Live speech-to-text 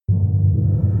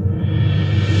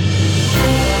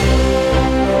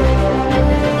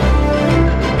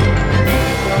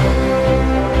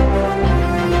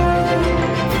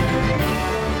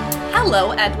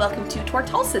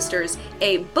Tortall Sisters,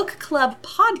 a book club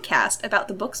podcast about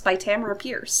the books by Tamara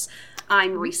Pierce.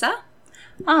 I'm Risa.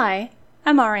 I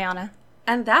am Ariana.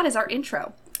 And that is our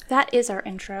intro. That is our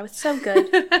intro. It's so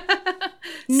good.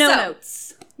 No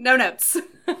notes. No notes.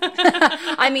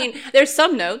 I mean, there's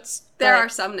some notes. There are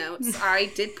some notes.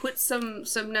 I did put some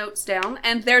notes down,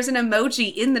 and there's an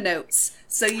emoji in the notes,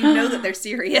 so you know that they're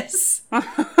serious.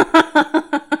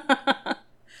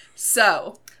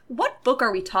 So, what book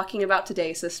are we talking about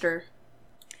today, sister?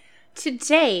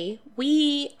 Today,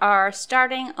 we are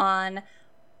starting on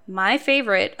my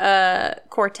favorite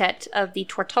quartet of the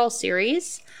Tortall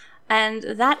series, and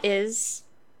that is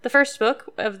the first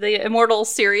book of the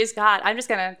Immortals series. God, I'm just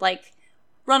gonna,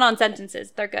 run on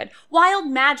sentences. They're good. Wild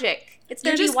Magic. It's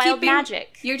gonna be Wild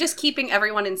Magic. You're just keeping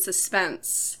everyone in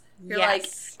suspense. You're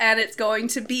yes. and it's going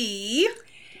to be...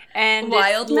 And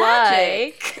Wild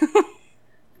Magic.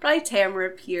 By Tamara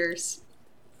Pierce.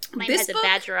 Mine has a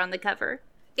badger on the cover.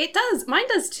 It does. Mine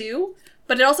does too.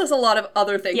 But it also has a lot of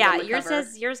other things on the cover.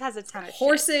 Yours has a ton of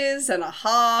horses and a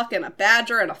hawk and a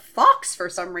badger and a fox for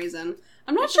some reason.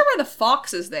 I'm not sure why the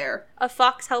fox is there. A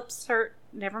fox helps her.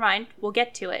 Never mind. We'll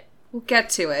get to it. We'll get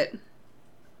to it.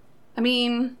 I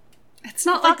mean, it's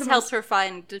not fox helps her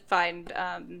find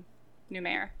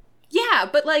Numair. Yeah,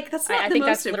 but that's not the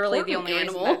most literally the only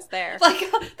animal reason that's there. There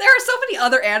are so many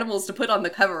other animals to put on the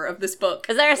cover of this book.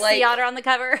 Is there a sea otter on the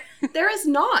cover? There is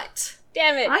not.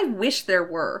 Damn it! I wish there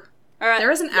were. All right. There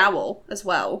is an owl as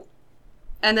well,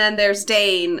 and then there's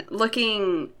Dane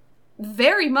looking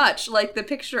very much like the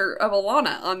picture of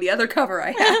Alana on the other cover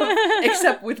I have,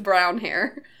 except with brown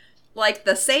hair. Like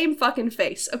the same fucking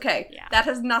face. Okay, yeah. That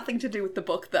has nothing to do with the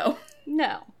book, though.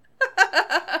 No.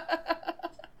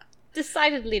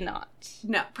 Decidedly not.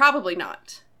 No, probably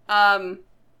not. I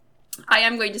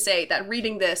am going to say that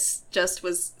reading this just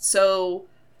was so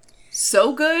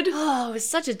good. Oh, it was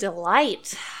such a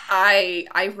delight.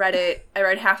 I read it. I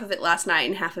read half of it last night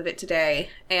and half of it today,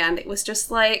 and it was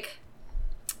just like,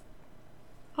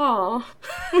 aw.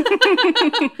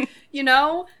 You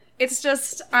know? It's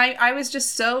just, I was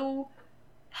just so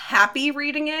happy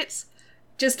reading it.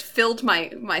 Just filled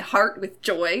my heart with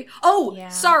joy. Oh, yeah.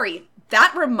 Sorry.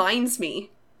 That reminds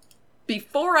me,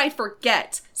 before I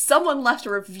forget, someone left a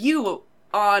review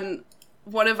on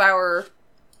one of our,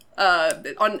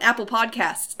 on Apple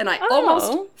Podcasts, and I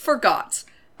almost forgot.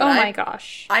 Oh my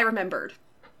gosh. I remembered.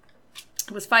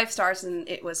 It was 5 stars, and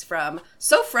it was from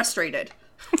So Frustrated.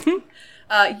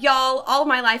 Y'all, all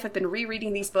my life I've been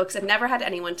rereading these books and never had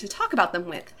anyone to talk about them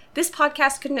with. This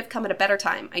podcast couldn't have come at a better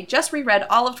time. I just reread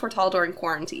all of Tortall during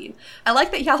quarantine. I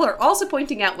like that y'all are also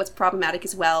pointing out what's problematic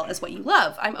as well as what you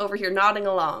love. I'm over here nodding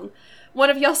along. One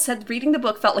of y'all said reading the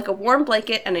book felt like a warm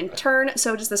blanket, and in turn,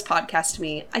 so does this podcast to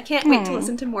me. I can't wait to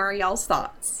listen to more of y'all's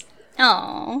thoughts.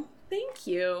 Aww. Thank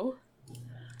you.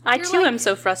 I too am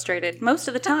so frustrated most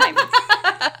of the time.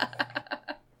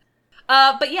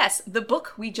 But yes, the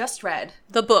book we just read.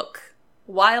 The book.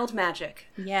 Wild Magic.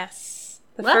 Yes.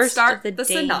 Let's start the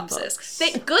synopsis.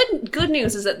 Good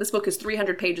news is that this book is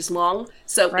 300 pages long,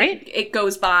 so it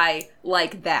goes by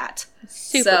like that.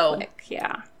 Super quick,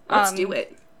 yeah. Let's do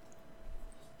it.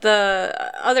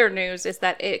 The other news is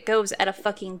that it goes at a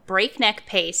fucking breakneck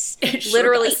pace.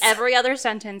 Literally every other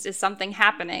sentence is something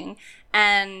happening.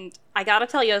 And I gotta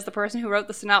tell you, as the person who wrote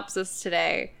the synopsis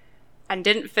today and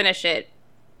didn't finish it,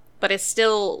 but it's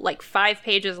still 5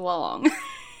 pages long.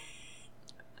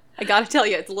 I gotta tell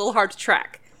you, it's a little hard to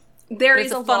track.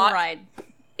 It's a fun ride.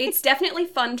 It's definitely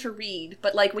fun to read,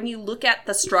 but when you look at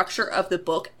the structure of the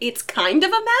book, it's kind of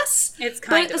a mess.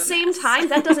 But at the same time,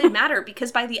 that doesn't matter,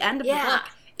 because by the end of the book,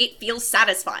 it feels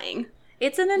satisfying.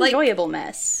 It's an enjoyable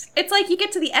mess. It's you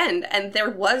get to the end, and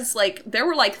there were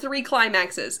 3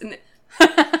 climaxes. And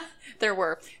there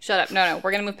were. Shut up. No, we're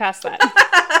gonna move past that.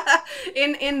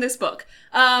 in this book.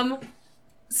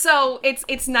 So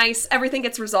it's nice. Everything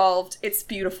gets resolved. It's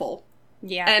beautiful.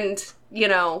 Yeah. And,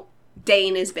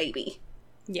 Dane is baby.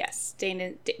 Yes. Dane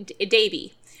is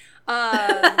Davy.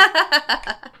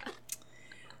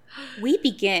 We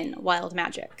begin Wild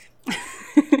Magic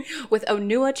with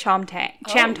Onua Chamtang.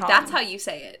 Oh, that's how you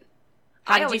say it.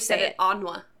 I always said it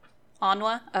Onwa.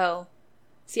 Onwa? Oh.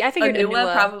 See, I figured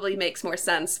Onua probably makes more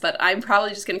sense, but I'm probably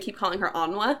just going to keep calling her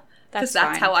Onwa. Because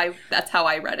that's how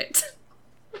I read it.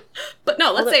 But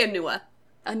no, let's say Onua.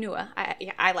 Onua.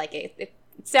 I like it. It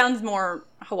sounds more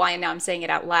Hawaiian now I'm saying it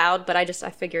out loud, but I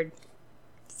figured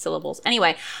syllables.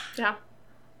 Anyway. Yeah.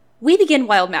 We begin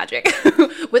Wild Magic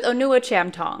with Onua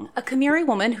Chamtong, a Khmeri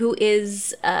woman who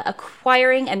is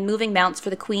acquiring and moving mounts for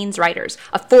the Queen's Riders,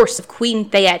 a force of Queen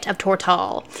Thayet of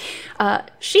Tortal.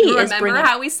 Remember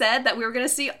how we said that we were going to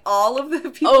see all of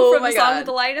the people from the Song of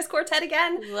the Lioness Quartet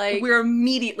again? We're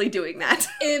immediately doing that.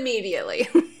 Immediately.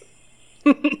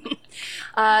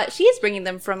 She is bringing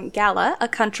them from Gala, a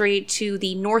country to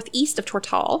the northeast of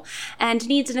Tortal, and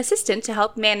needs an assistant to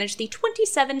help manage the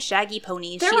 27 shaggy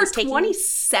ponies. There are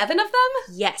 27 of them?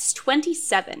 Yes,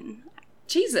 27.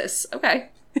 Jesus, okay.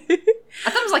 I thought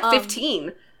it was like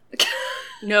 15.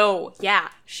 No, yeah.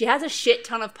 She has a shit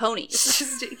ton of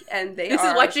ponies. And this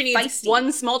is why she needs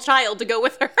one small child to go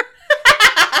with her.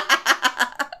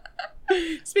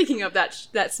 Speaking of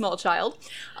that small child,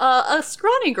 a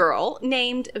scrawny girl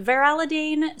named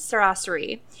Veralidane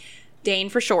Sarasri, Dane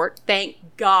for short, thank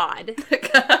God,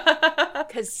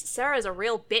 because Sarah's a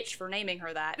real bitch for naming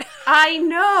her that. I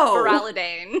know.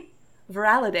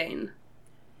 Veralidane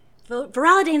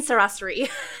Sarasri.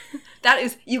 That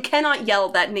is, you cannot yell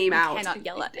that name out. You cannot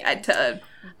yell that name.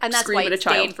 And that's why it's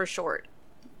Dane for short.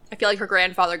 I feel like her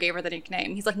grandfather gave her the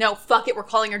nickname. He's like, no, fuck it, we're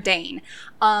calling her Dane.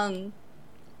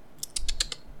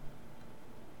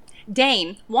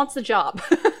 Dane wants the job.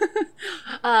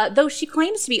 Though she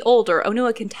claims to be older,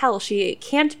 Onua can tell she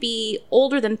can't be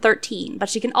older than 13, but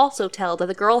she can also tell that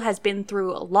the girl has been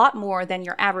through a lot more than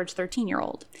your average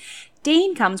 13-year-old.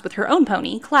 Dane comes with her own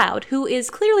pony, Cloud, who is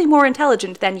clearly more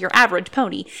intelligent than your average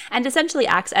pony, and essentially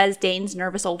acts as Dane's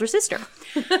nervous older sister.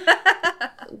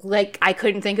 I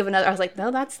couldn't think of another. I was like,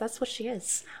 no, that's what she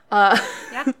is.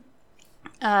 Yeah.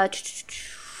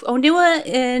 Onua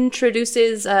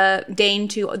introduces Dane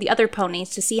to the other ponies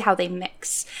to see how they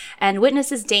mix, and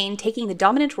witnesses Dane taking the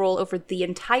dominant role over the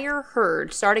entire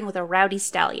herd, starting with a rowdy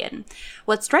stallion.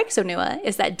 What strikes Onua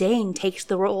is that Dane takes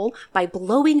the role by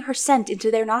blowing her scent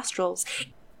into their nostrils,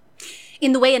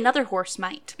 in the way another horse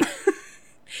might.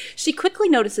 She quickly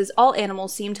notices all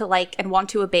animals seem to like and want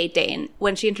to obey Dane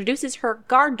when she introduces her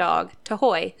guard dog,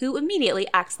 Tahoy, who immediately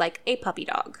acts like a puppy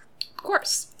dog. Of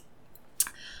course.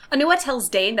 Onua tells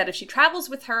Dane that if she travels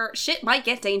with her, shit might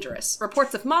get dangerous.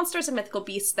 Reports of monsters and mythical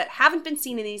beasts that haven't been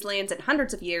seen in these lands in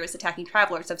hundreds of years attacking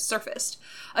travelers have surfaced.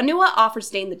 Onua offers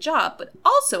Dane the job, but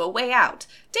also a way out.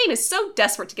 Dane is so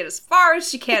desperate to get as far as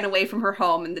she can away from her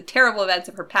home and the terrible events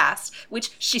of her past,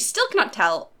 which she still cannot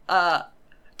tell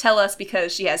us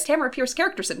because she has Tamara Pierce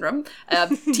character syndrome,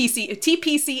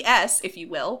 TPCS, if you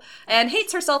will, and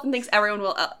hates herself and thinks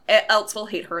everyone else will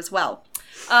hate her as well.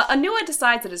 Onua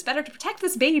decides it is better to protect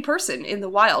this baby person in the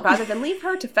wild rather than leave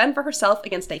her to fend for herself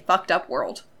against a fucked up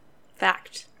world.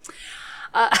 Fact.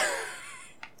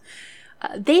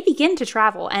 They begin to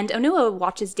travel, and Onua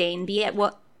watches Dane be at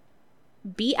one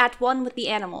with the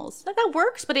animals. That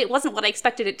works, but it wasn't what I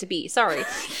expected it to be. Sorry.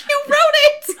 You wrote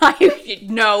it!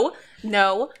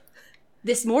 No.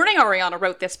 This morning Ariana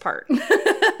wrote this part.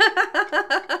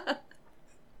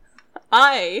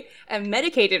 I am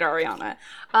medicated, Ariana.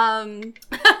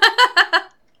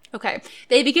 Okay.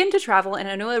 They begin to travel, and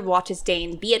Onua watches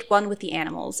Dane be at one with the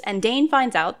animals, and Dane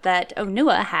finds out that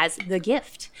Onua has the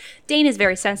gift. Dane is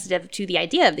very sensitive to the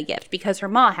idea of the gift because her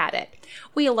ma had it.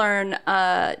 We learn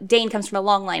Dane comes from a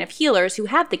long line of healers who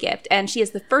have the gift, and she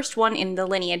is the first one in the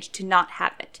lineage to not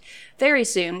have it. Very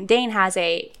soon, Dane has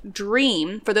a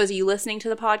dream. For those of you listening to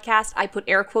the podcast, I put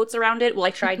air quotes around it. Well, I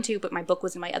tried to, but my book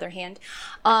was in my other hand.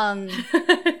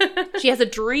 She has a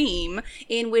dream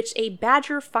in which a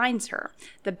badger finds her.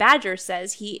 The badger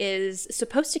says he is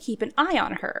supposed to keep an eye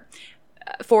on her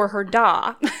for her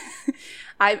da.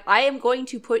 I am going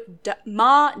to put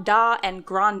ma, da, and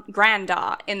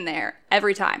granda in there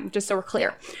every time, just so we're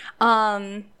clear.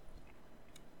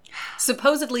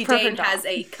 Supposedly Dane has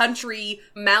a country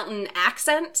mountain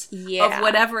accent of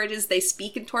whatever it is they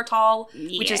speak in Tortal,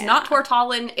 which is not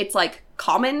Tortalan, it's like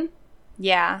common.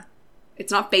 Yeah. It's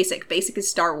not basic. Basic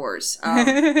is Star Wars.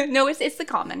 No, it's the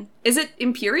common. Is it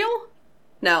Imperial?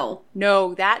 No.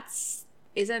 No,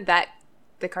 isn't that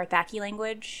the Carthaki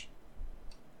language?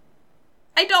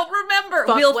 I don't remember.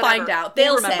 We'll find out.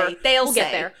 They'll say. We'll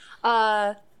get there.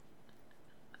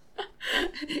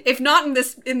 If not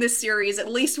in this series, at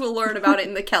least we'll learn about it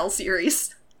in the Kel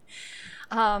series.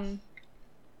 The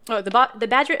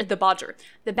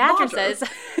badger says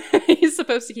he's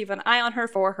supposed to keep an eye on her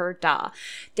for her da.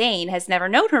 Dane has never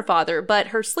known her father, but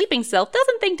her sleeping self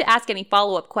doesn't think to ask any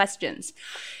follow-up questions.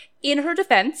 In her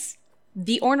defense,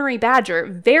 the ornery badger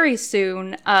very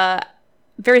soon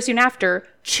after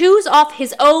chews off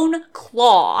his own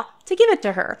claw to give it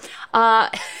to her.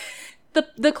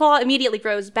 The claw immediately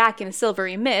grows back in a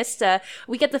silvery mist.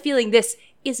 We get the feeling this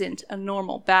isn't a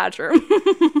normal badger.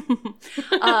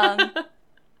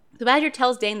 The badger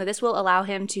tells Dane that this will allow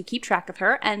him to keep track of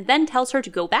her, and then tells her to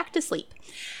go back to sleep.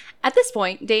 At this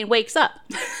point, Dane wakes up.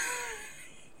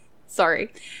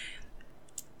 Sorry.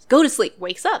 Go to sleep.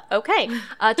 Wakes up. Okay.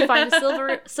 To find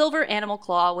a silver animal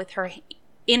claw with her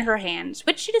in her hands,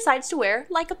 which she decides to wear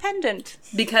like a pendant.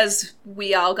 Because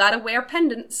we all gotta wear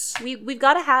pendants. We've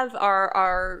got to have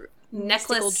our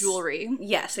Necklace jewelry.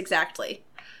 Yes, exactly.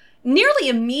 Nearly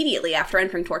immediately after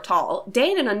entering Tortal,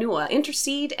 Dane and Anua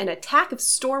intercede an attack of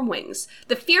Stormwings,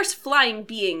 the fierce flying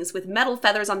beings with metal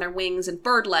feathers on their wings and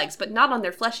bird legs, but not on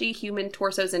their fleshy human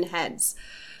torsos and heads.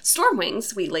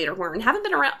 Stormwings, we later learn, haven't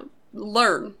been around...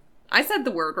 Learn. I said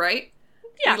the word, right?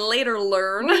 Yeah. We later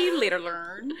learn,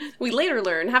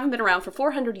 haven't been around for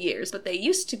 400 years, but they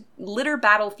used to litter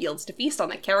battlefields to feast on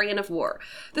the carrion of war.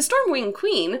 The Stormwing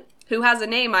Queen, who has a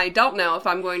name I don't know if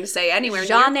I'm going to say anywhere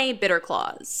Janae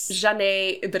Bitterclaws.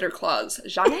 Janae Bitterclaws.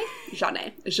 Janae?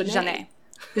 Janae.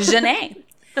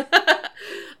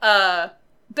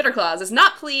 Bitterclaws is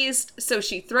not pleased, so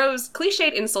she throws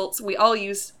cliched insults we all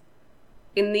use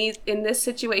in this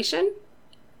situation.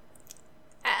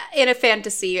 In a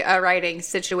fantasy writing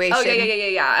situation. Oh,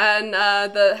 yeah. And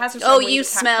the Hazard oh, you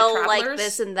smell like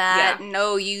this and that. Yeah.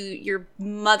 No, your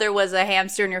mother was a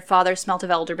hamster and your father smelt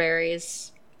of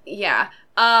elderberries. Yeah.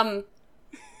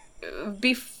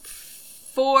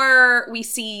 Before we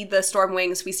see the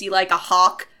Stormwings, we see like a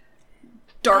hawk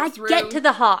dart through. Get to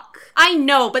the hawk. I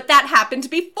know, but that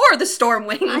happened before the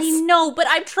Stormwings. I know, but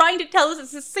I'm trying to tell us as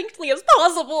succinctly as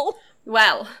possible.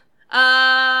 Well,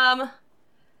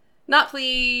 not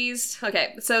pleased.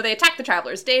 Okay, so they attack the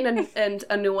travelers. Dane and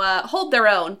Anua hold their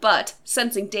own, but,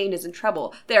 sensing Dane is in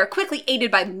trouble, they are quickly aided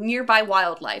by nearby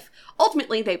wildlife.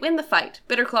 Ultimately, they win the fight.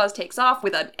 Bitterclaws takes off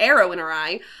with an arrow in her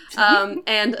eye,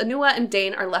 and Anua and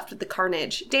Dane are left with the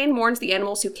carnage. Dane warns the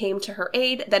animals who came to her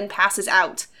aid, then passes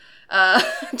out.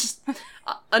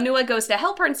 Anua goes to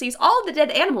help her and sees all of the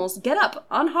dead animals get up,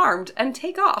 unharmed, and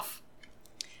take off.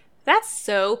 That's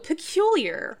so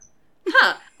peculiar.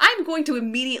 I'm going to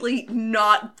immediately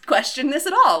not question this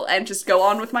at all and just go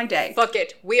on with my day. Fuck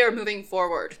it. We are moving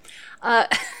forward.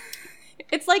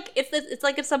 It's like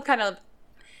it's some kind of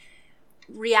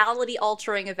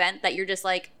reality-altering event that you're just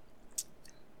like,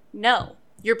 no.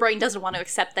 Your brain doesn't want to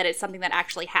accept that it's something that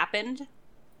actually happened.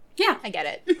 Yeah. I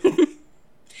get it.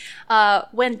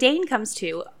 When Dane comes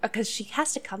to, because she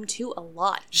has to come to a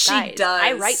lot. She Guys, does.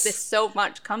 I write this so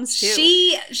much. Comes to.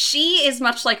 She is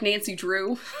much like Nancy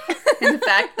Drew in the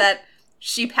fact that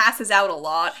she passes out a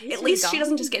lot. At least she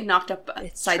doesn't just get knocked up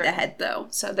upside the head, though.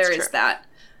 So there is that.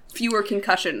 Fewer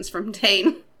concussions from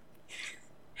Dane.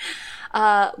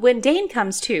 When Dane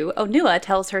comes to, Onua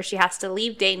tells her she has to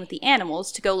leave Dane with the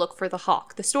animals to go look for the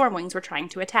hawk the Stormwings were trying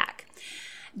to attack.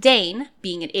 Dane,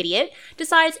 being an idiot,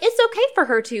 decides it's okay for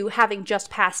her to, having just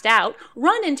passed out,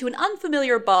 run into an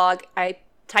unfamiliar bog. I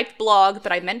typed blog,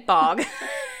 but I meant bog.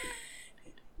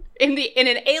 in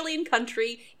an alien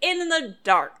country, in the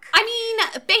dark. I mean,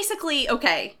 basically,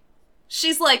 okay.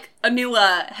 She's like,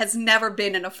 Anua has never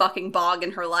been in a fucking bog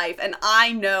in her life, and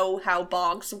I know how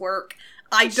bogs work.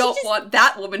 I don't want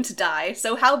that woman to die,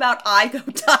 so how about I go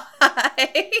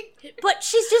die? But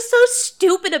she's just so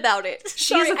stupid about it.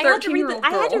 She's a 13-year-old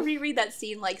girl. I had to reread that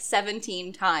scene like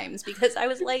 17 times because I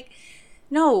was like,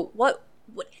 no, what?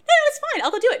 No, it's fine.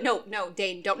 I'll go do it. No,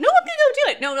 Dane, don't. No, I'm gonna go do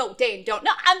it. No, Dane, don't.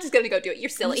 No, I'm just gonna go do it. You're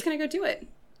silly. I'm just gonna go do it.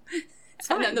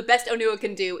 And then the best Onua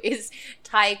can do is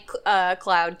tie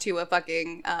Cloud to a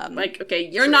fucking okay,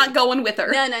 you're not going with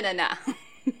her.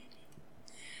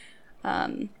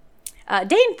 No.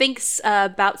 Dane thinks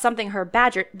about something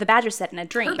the badger said in a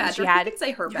dream. Her badger? She had, you can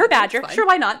say her badger. Her badger. Sure,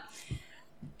 why not?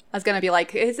 I was gonna be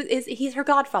like, he's her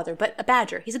godfather, but a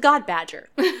badger. He's a god badger.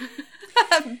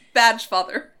 Badge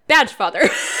father. Badge father.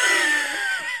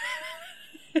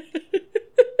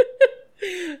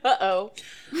 Uh-oh.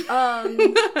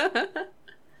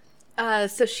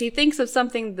 So she thinks of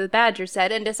something the badger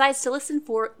said and decides to listen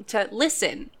for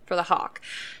the hawk.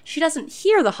 She doesn't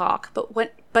hear the hawk,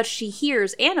 but she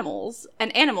hears animals.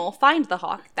 An animal find the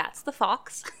hawk. That's the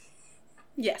fox.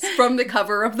 Yes, from the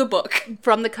cover of the book.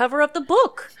 From the cover of the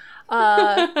book.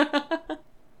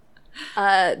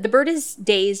 The bird is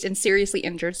dazed and seriously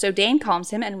injured, so Dane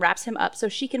calms him and wraps him up so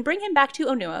she can bring him back to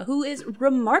Onua, who is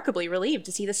remarkably relieved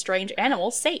to see the strange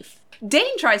animal safe.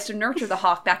 Dane tries to nurture the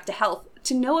hawk back to health,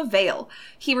 to no avail.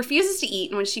 He refuses to eat,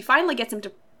 and when she finally gets him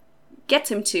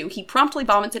to, he promptly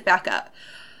vomits it back up.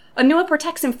 Onua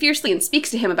protects him fiercely and speaks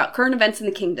to him about current events in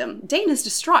the kingdom. Dane is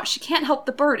distraught. She can't help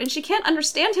the bird, and she can't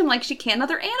understand him like she can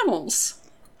other animals.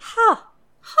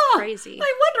 Crazy.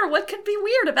 I wonder what could be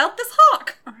weird about this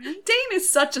hawk. Right? Dane is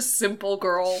such a simple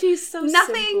girl. She's so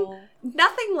simple.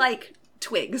 Nothing like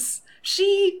twigs.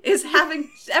 She is having,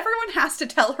 everyone has to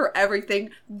tell her everything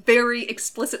very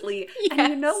explicitly. Yes. And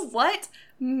you know what?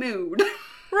 Mood.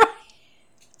 Right.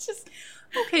 Just,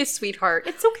 okay, sweetheart.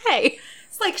 It's okay.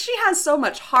 It's like, she has so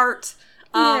much heart.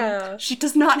 Yeah. She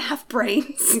does not have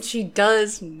brains. She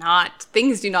does not.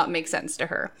 Things do not make sense to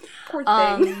her. Poor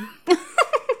thing.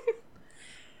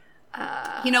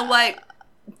 You know what?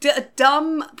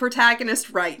 Dumb protagonist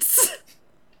rights.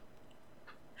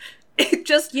 It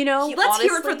just, You know, let's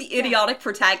hear it for honestly, the idiotic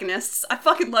protagonists. I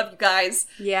fucking love you guys.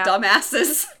 Yeah.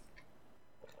 Dumbasses.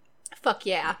 Fuck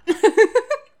yeah.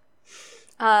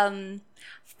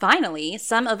 Finally,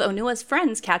 some of Onua's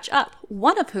friends catch up,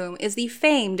 one of whom is the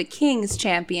famed King's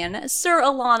champion, Sir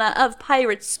Alana of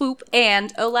Pirate Swoop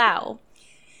and Olau.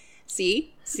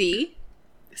 See?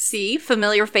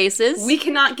 Familiar faces. We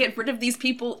cannot get rid of these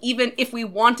people even if we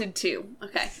wanted to.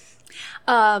 Okay.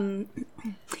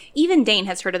 Even Dane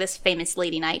has heard of this famous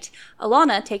lady knight.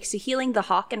 Alana takes to healing the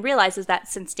hawk and realizes that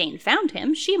since Dane found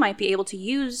him, she might be able to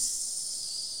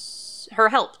use her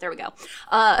help. There we go.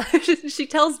 She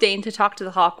tells Dane to talk to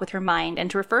the hawk with her mind and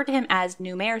to refer to him as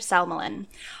Numair Salmalin,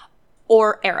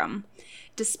 or Aram.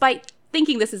 Despite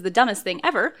thinking this is the dumbest thing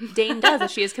ever, Dane does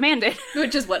as she is commanded.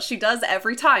 Which is what she does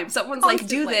every time. Someone's like,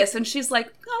 do this, and she's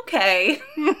like, okay.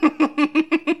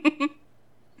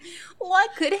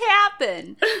 What could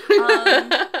happen?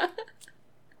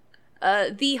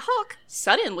 The hawk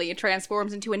suddenly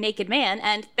transforms into a naked man,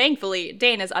 and thankfully,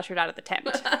 Dane is ushered out of the tent.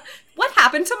 What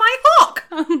happened to my hawk?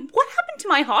 What happened to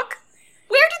my hawk?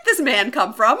 Where did this man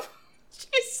come from?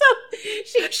 She's so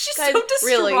distraught.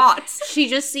 Really, she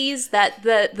just sees that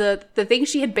the thing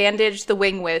she had bandaged the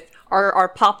wing with are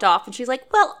popped off, and she's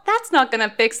like, well, that's not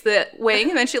gonna fix the wing.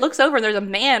 And then she looks over and there's a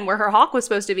man where her hawk was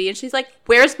supposed to be, and she's like,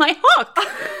 where's my hawk?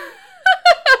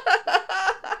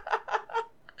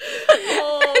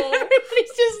 Oh.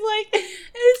 Everybody's just like,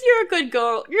 you're a good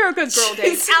girl. You're a good girl,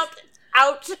 Dane.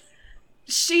 Out.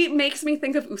 She makes me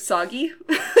think of Usagi,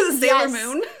 Sailor Yes.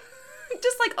 Moon.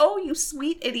 Just like, oh, you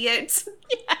sweet idiot.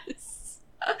 Yes.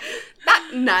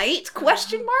 That night,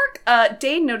 question mark?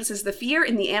 Dane notices the fear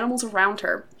in the animals around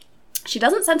her. She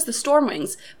doesn't sense the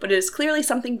Stormwings, but it is clearly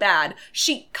something bad.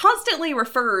 She constantly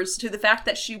refers to the fact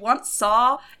that she once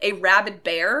saw a rabid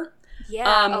bear.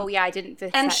 Yeah. I didn't.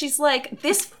 And she's like,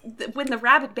 when the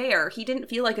rabid bear, he didn't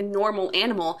feel like a normal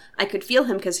animal. I could feel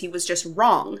him because he was just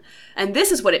wrong. And this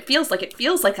is what it feels like. It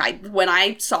feels like when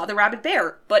I saw the rabid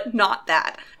bear, but not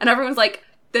that. And everyone's like,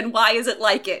 then why is it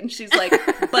like it? And she's like,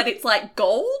 but it's like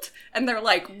gold? And they're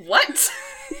like, what?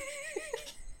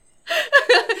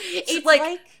 It's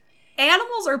like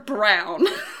animals are brown.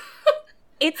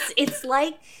 It's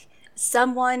like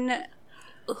someone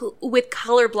with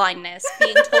color blindness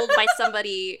being told by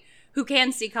somebody who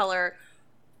can see color,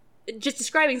 just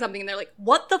describing something, and they're like,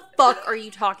 what the fuck are you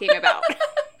talking about?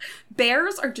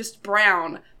 Bears are just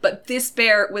brown, but this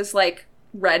bear was like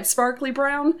red sparkly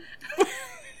brown.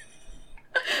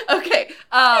 Okay,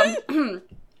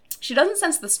 she doesn't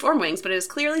sense the Stormwings, but it is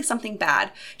clearly something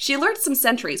bad. She alerts some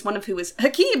sentries, one of who is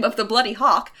Hakim of the Bloody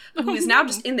Hawk, who is now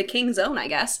just in the King's Zone, I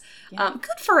guess. Yeah.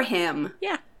 Good for him.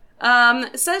 Yeah.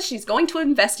 Says she's going to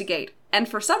investigate, and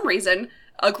for some reason,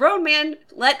 a grown man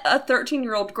let a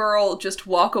 13-year-old girl just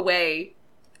walk away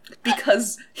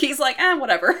because he's like,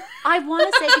 whatever. I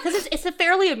want to say, because it's a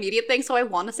fairly immediate thing, so I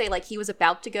want to say, like, he was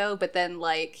about to go, but then,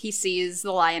 like, he sees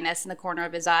the lioness in the corner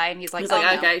of his eye, and he's like,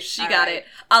 okay, she got it.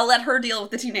 I'll let her deal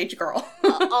with the teenage girl.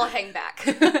 I'll hang back.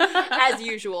 As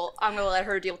usual, I'm going to let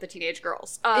her deal with the teenage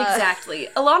girls. Exactly.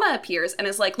 Alana appears and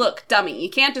is like, look, dummy,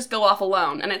 you can't just go off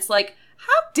alone. And it's like,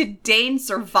 how did Dane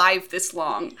survive this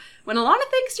long? When Alana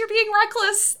thinks you're being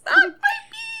reckless, that might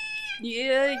be...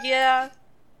 Yeah. ...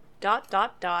 The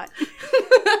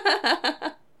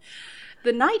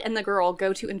knight and the girl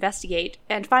go to investigate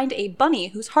and find a bunny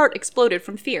whose heart exploded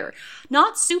from fear.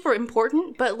 Not super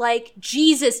important, but like,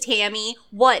 Jesus, Tammy,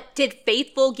 what? Did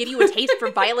Faithful give you a taste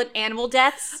for violent animal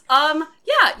deaths?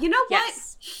 Yeah, you know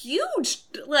Yes. what? Huge,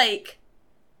 like...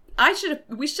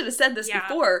 we should have said this Yeah.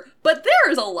 before, but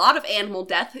there is a lot of animal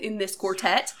death in this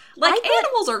quartet. Like,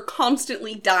 animals are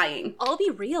constantly dying. I'll be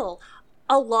real.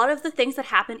 A lot of the things that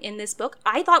happen in this book,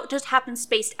 I thought just happened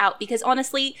spaced out, because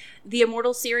honestly, the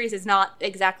Immortal series is not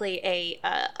exactly a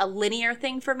linear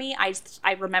thing for me. I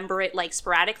remember it, like,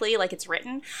 sporadically, like it's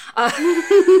written.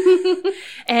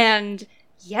 And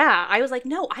yeah, I was like,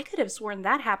 no, I could have sworn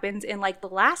that happens in, like, the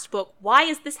last book. Why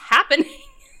is this happening?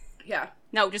 Yeah.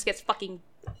 No, it just gets fucking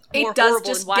It does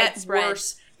just get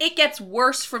worse. It gets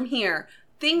worse from here.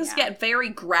 Things get very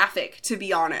graphic, to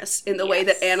be honest, in the way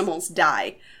that animals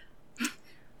die.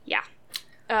 Yeah.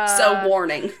 So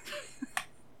warning.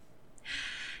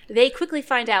 They quickly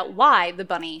find out why the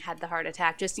bunny had the heart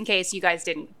attack, just in case you guys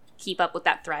didn't keep up with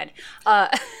that thread.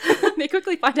 They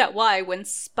quickly find out why when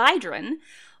Spydron,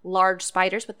 large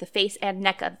spiders with the face and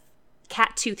neck of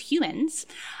cat-tooth humans,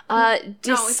 descend...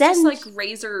 No, it's just like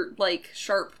razor, like,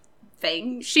 sharp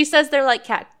fangs. She says they're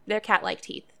cat-like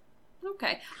teeth.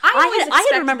 Okay. I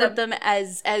had remembered them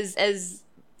as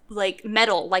like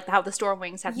metal, like how the storm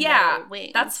wings have metal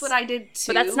wings. That's what I did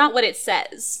too. But that's not what it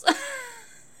says.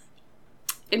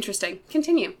 Interesting.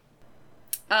 Continue.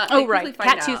 Right.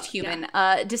 Cat-toothed human.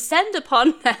 Descend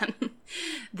upon them.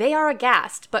 They are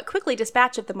aghast, but quickly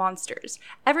dispatch of the monsters.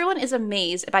 Everyone is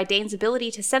amazed by Dane's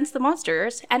ability to sense the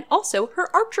monsters, and also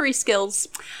her archery skills.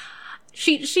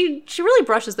 She really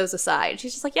brushes those aside.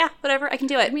 She's just like, yeah, whatever, I can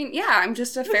do it. I mean, yeah, I'm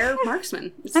just a fair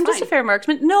marksman. I'm just a fair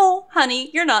marksman. No, honey,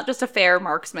 you're not just a fair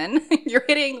marksman. You're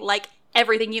hitting, like,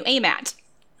 everything you aim at.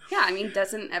 Yeah, I mean,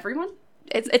 doesn't everyone?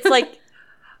 It's like...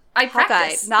 I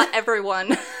practice. Hawkeye, not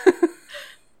everyone.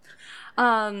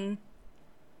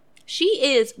 She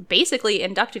is basically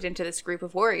inducted into this group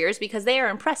of warriors because they are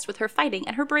impressed with her fighting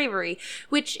and her bravery,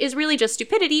 which is really just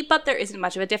stupidity, but there isn't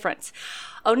much of a difference.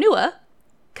 Onua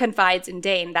confides in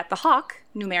Dane that the hawk,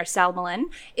 Numair Salmalin,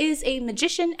 is a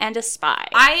magician and a spy.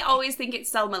 I always think it's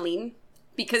Selmaline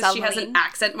because she has an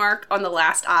accent mark on the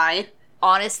last I.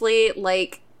 Honestly,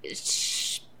 like...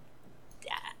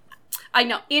 I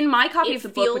know. In my copy of the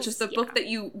book, which is the book that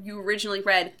you originally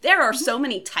read, there are so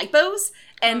many typos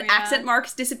and accent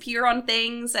marks disappear on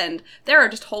things, and there are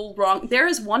just whole wrong... There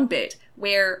is one bit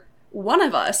where one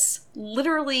of us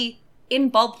literally,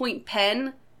 in ballpoint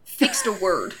pen, fixed a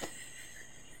word.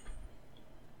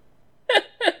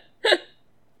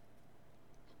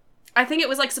 I think it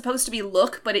was, like, supposed to be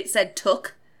look, but it said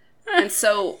took. And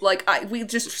so, like, we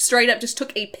just straight up just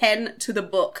took a pen to the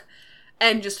book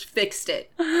and just fixed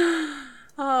it.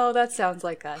 Oh, that sounds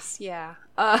like us, yeah.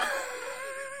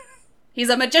 He's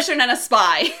a magician and a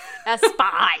spy. A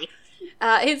spy!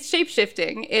 His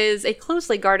shape-shifting is a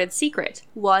closely guarded secret,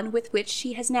 one with which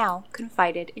she has now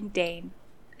confided in Dane.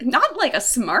 Not, like, a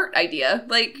smart idea.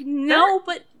 Like, no,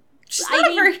 but... She's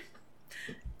not very...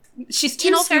 She's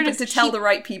too stupid to tell the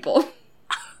right people.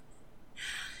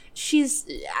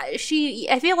 I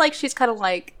feel like she's kind of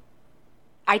like,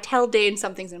 I tell Dane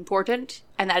something's important,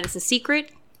 and that is a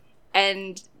secret,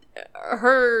 and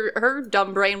her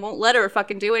dumb brain won't let her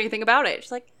fucking do anything about it.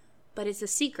 She's like, but it's a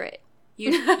secret.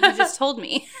 You just told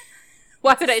me.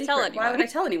 Why would I tell anyone? Why would I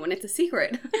tell anyone? It's a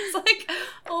secret. It's like,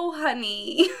 oh,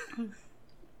 honey.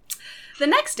 The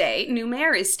next day,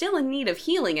 Numair is still in need of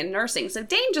healing and nursing, so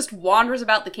Dane just wanders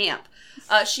about the camp.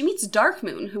 She meets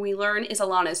Darkmoon, who we learn is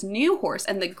Alana's new horse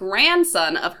and the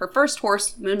grandson of her first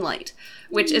horse, Moonlight,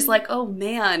 which is like, oh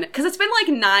man, because it's been like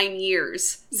 9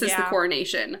 years since the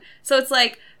coronation. So it's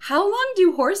like, how long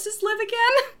do horses live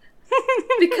again?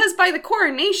 Because by the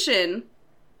coronation,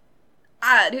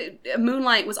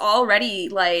 Moonlight was already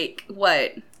like,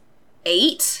 what,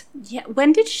 8? Yeah,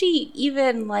 when did she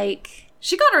even like...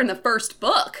 She got her in the first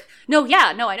book. No,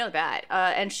 I know that.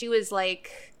 And she was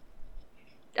like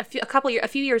a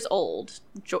few years old,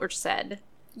 George said.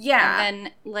 Yeah. And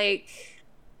then like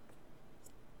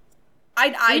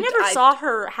I never saw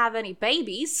her have any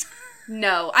babies.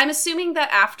 No, I'm assuming that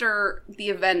after the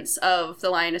events of the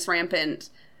Lioness Rampant,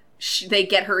 they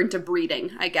get her into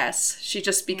breeding, I guess. She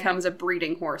just becomes a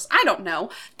breeding horse. I don't know.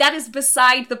 That is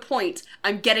beside the point.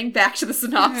 I'm getting back to the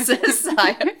synopsis.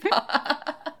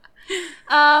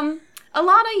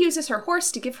 Alana uses her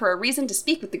horse to give her a reason to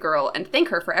speak with the girl and thank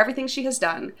her for everything she has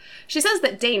done. She says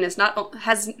that Dane not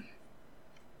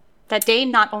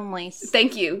only...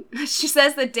 Thank you. She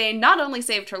says that Dane not only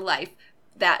saved her life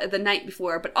the night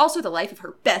before, but also the life of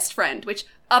her best friend, which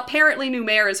apparently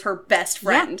Numair is her best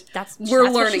friend. Yeah, We're that's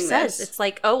learning what she this. Says. It's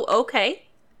like, oh, okay.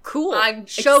 Cool. I'm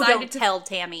Show excited don't tell,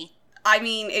 Tammy. I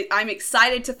mean, I'm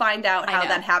excited to find out how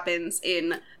that happens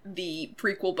in the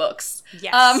prequel books.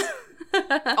 Yes.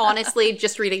 Honestly,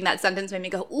 just reading that sentence made me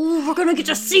go, ooh, we're gonna get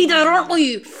to see that, aren't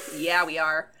we? Yeah, we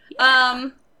are.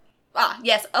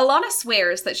 Yes, Alana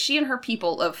swears that she and her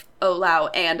people of Olau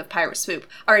and of Pirate Swoop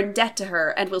are in debt to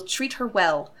her and will treat her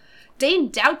well.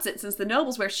 Dane doubts it since the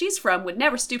nobles where she's from would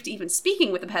never stoop to even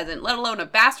speaking with a peasant, let alone a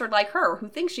bastard like her who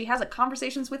thinks she has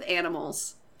conversations with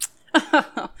animals.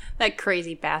 That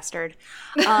crazy bastard.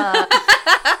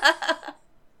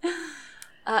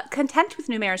 Content with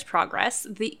Numair's progress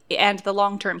and the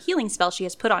long-term healing spell she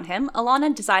has put on him,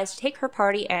 Alana decides to take her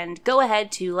party and go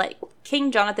ahead to let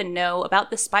King Jonathan know about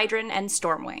the Spydron and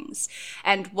Stormwings,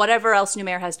 and whatever else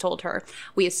Numair has told her,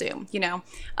 we assume, you know.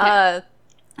 Yeah.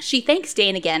 She thanks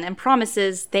Dane again and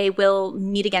promises they will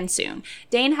meet again soon.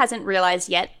 Dane hasn't realized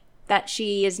yet that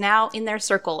she is now in their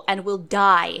circle and will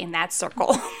die in that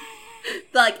circle.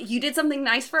 Like, you did something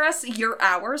nice for us, you're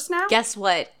ours now? Guess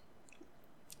what?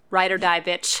 Ride or die,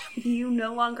 bitch. You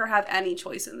no longer have any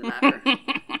choice in the matter.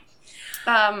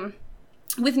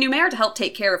 With Numair to help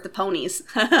take care of the ponies,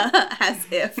 as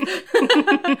if.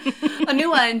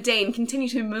 Anua and Dane continue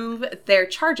to move their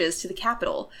charges to the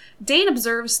capital. Dane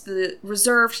observes the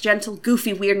reserved, gentle,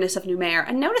 goofy weirdness of Numair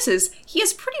and notices he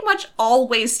is pretty much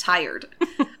always tired.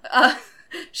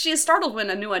 She is startled when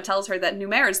Anua tells her that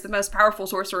Numair is the most powerful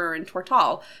sorcerer in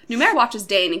Tortal. Numair watches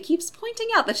Dane and keeps pointing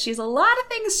out that she has a lot of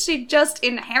things she just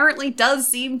inherently does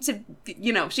seem to,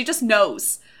 she just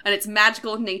knows. And it's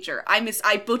magical in nature.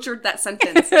 I butchered that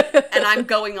sentence, and I'm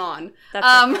going on.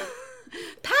 That's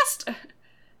okay.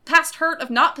 Past hurt of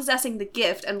not possessing the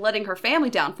gift and letting her family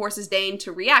down forces Dane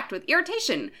to react with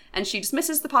irritation, and she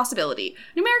dismisses the possibility.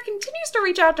 Numair continues to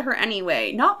reach out to her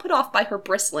anyway, not put off by her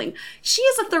bristling. She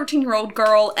is a 13-year-old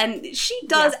girl, and she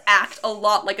does act a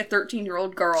lot like a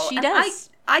 13-year-old girl. She does.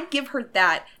 I give her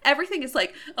that. Everything is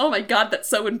like, oh my god, that's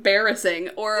so embarrassing.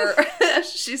 Or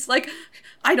she's like,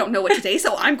 I don't know what to say,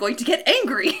 so I'm going to get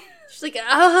angry. She's like,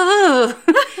 oh.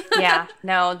 Yeah,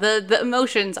 no, the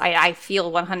emotions I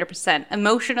feel 100%.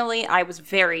 Emotionally, I was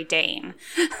very Dane.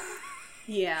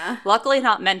 Yeah. Luckily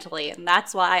not mentally, and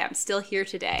that's why I'm still here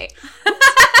today.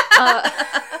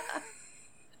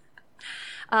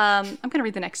 I'm going to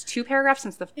read the next 2 paragraphs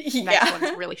since the next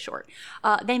one's really short.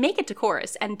 They make it to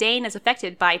chorus, and Dane is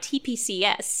affected by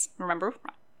TPCS. Remember?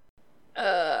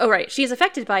 She is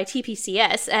affected by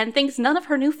TPCS and thinks none of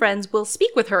her new friends will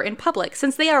speak with her in public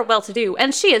since they are well-to-do,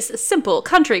 and she is a simple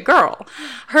country girl.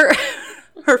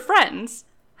 Her friends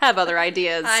have other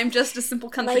ideas. I'm just a simple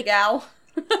country gal.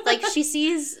 Like, she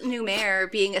sees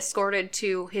Numair being escorted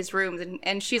to his rooms,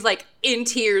 and she's, like, in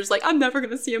tears, like, I'm never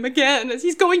gonna see him again, as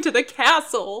he's going to the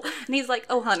castle. And he's like,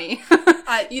 oh, honey,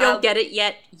 you don't get it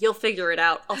yet. You'll figure it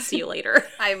out. I'll see you later.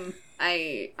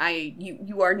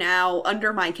 You are now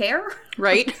under my care.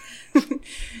 Right?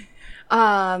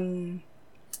 Onua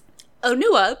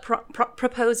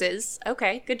proposes.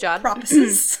 Okay, good job.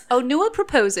 Proposes. Onua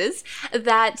proposes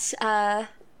that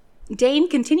Dane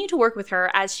continue to work with her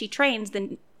as she trains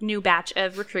the new batch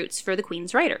of recruits for the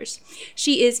Queen's Riders.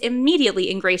 She is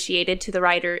immediately ingratiated to the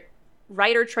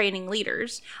rider training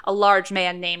leaders, a large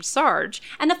man named Sarge,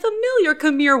 and a familiar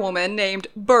Khmer woman named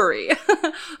Burry,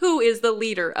 who is the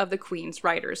leader of the Queen's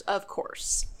Riders, of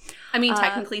course. I mean,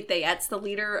 technically, Thayet's the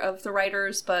leader of the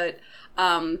Riders, but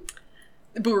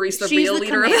Burry's the real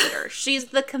leader. She's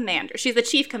the commander. She's the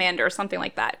chief commander or something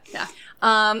like that. Yeah.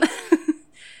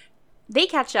 They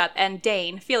catch up, and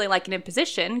Dane, feeling like an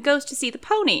imposition, goes to see the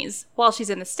ponies. While she's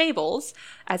in the stables,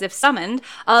 as if summoned,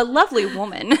 a lovely,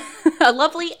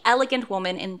 elegant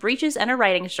woman in breeches and a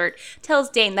riding shirt tells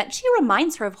Dane that she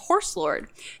reminds her of Horselord.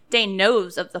 Dane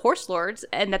knows of the Horselords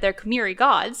and that they're Khmeri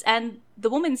gods, and the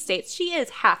woman states she is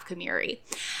half Khmeri.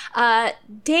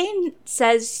 Dane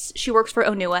says she works for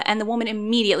Onua, and the woman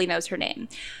immediately knows her name.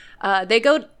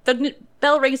 The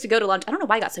bell rings to go to lunch. I don't know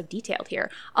why I got so detailed here.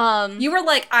 You were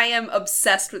like, I am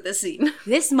obsessed with this scene.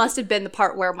 This must have been the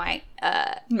part where my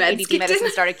ADD medicine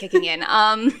started kicking in.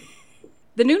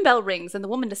 The noon bell rings, and the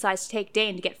woman decides to take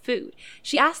Dane to get food.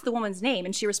 She asks the woman's name,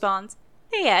 and she responds,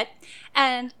 Thayet.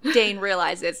 And Dane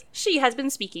realizes she has been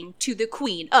speaking to the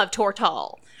Queen of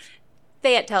Tortal.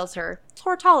 Thayet tells her,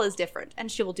 Tortal is different,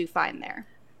 and she will do fine there.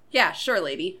 Yeah, sure,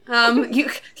 lady.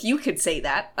 You could say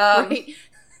that. Right.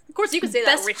 Of course, you could say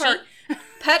that, Richie.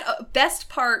 Best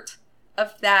part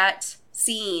of that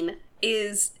scene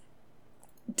is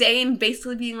Dane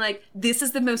basically being like, this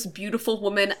is the most beautiful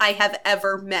woman I have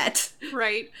ever met.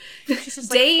 Right. She's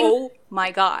just Dane, like, oh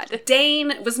my god.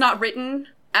 Dane was not written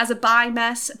as a bi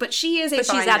mess, but she is a bi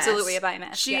mess. She's absolutely a bi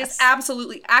mess. She is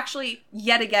absolutely, actually,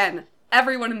 yet again,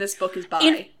 everyone in this book is bi.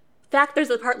 In fact, there's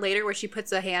a part later where she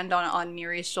puts a hand on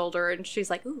Miri's shoulder, and she's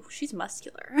like, ooh, she's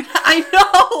muscular. I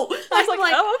know! I was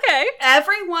like, oh, okay.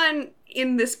 Everyone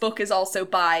in this book is also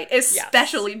bi,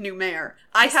 especially Numair.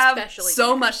 I have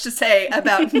so much to say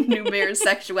about Numair's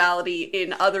sexuality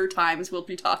in other times we'll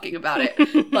be talking about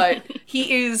it. But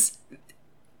he is,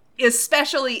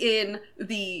 especially in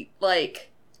the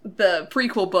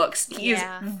prequel books, he is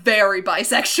very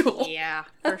bisexual. Yeah,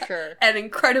 for sure. And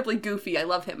incredibly goofy. I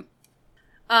love him.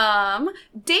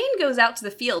 Dane goes out to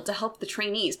the field to help the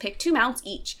trainees pick 2 mounts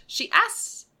each. She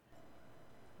asks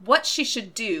what she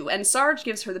should do, and Sarge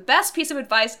gives her the best piece of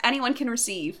advice anyone can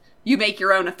receive. You make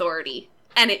your own authority.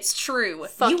 And it's true.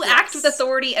 Act with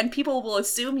authority, and people will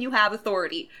assume you have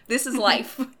authority. This is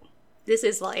life. This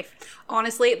is life.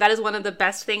 Honestly, that is one of the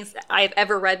best things I've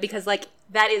ever read, because,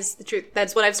 that is the truth.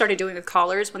 That's what I've started doing with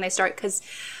callers when they start, because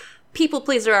people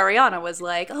pleaser Ariana was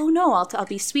like, oh no, I'll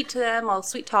be sweet to them, I'll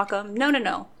sweet talk them.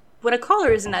 No. When a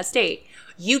caller is in that state,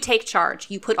 you take charge.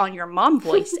 You put on your mom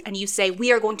voice and you say,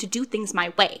 we are going to do things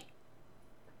my way.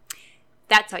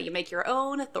 That's how you make your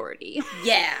own authority.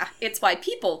 Yeah, it's why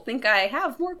people think I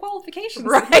have more qualifications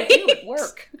Right? than I do at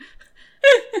work.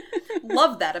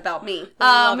 Love that about me.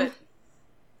 Love it.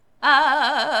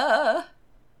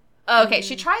 Okay,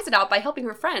 she tries it out by helping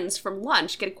her friends from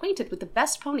lunch get acquainted with the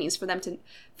best ponies for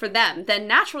them. Then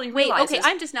naturally realizes... Wait, okay,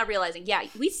 I'm just now realizing. Yeah,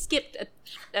 we skipped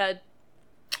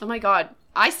Oh my god,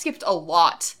 I skipped a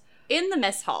lot. in the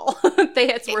mess hall. They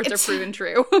had words are proven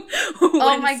true.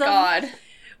 Oh my god.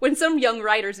 When some young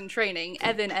writers in training,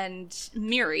 Evan and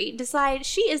Miri, decide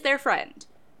she is their friend.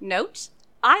 Note,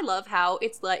 I love how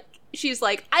it's like, she's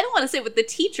like, I don't want to sit with the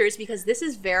teachers because this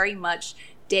is very much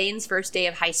Dane's first day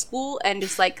of high school and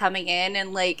just like coming in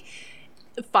and like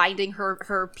finding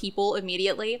her people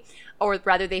immediately. Or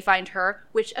rather they find her,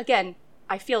 which again,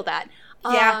 I feel that.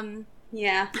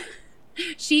 Yeah.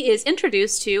 She is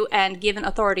introduced to and given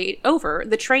authority over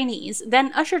the trainees,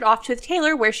 then ushered off to the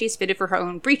tailor where she's fitted for her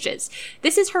own breeches.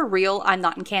 This is her real I'm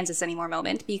not in Kansas anymore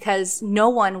moment, because no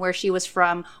one where she was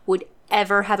from would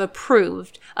ever have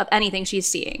approved of anything she's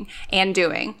seeing and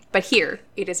doing. But here,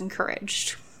 it is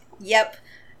encouraged. Yep.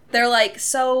 They're like,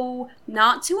 so,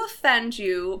 not to offend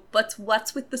you, but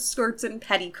what's with the skirts and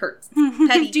petticoats?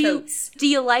 Do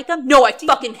you like them? No, I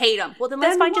fucking hate them. Well, then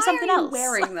let's find you something else.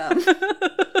 Wearing them.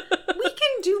 We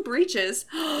can do breeches.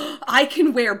 I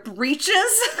can wear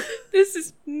breeches? This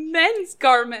is men's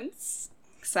garments.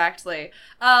 Exactly.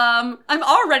 I'm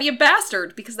already a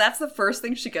bastard, because that's the first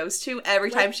thing she goes to every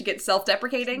time she gets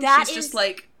self-deprecating. She's just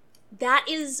like... That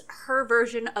is her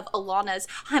version of Alana's,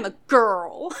 I'm a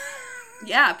girl.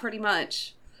 Yeah, pretty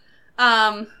much.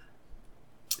 Right,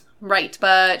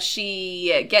 but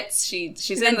she's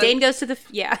and then Dane goes to the,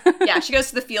 yeah, she goes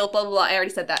to the field, blah, blah, blah. I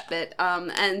already said that bit.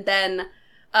 And then,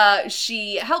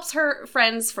 she helps her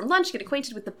friends from lunch get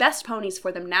acquainted with the best ponies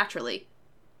for them naturally.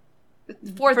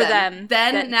 For them.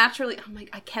 Then naturally, oh my,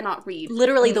 I cannot read.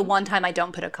 Literally the one time I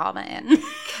don't put a comma in.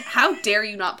 How dare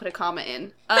you not put a comma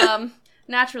in?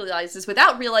 Naturalizes,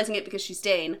 without realizing it because she's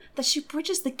Dane, that she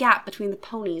bridges the gap between the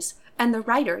ponies and the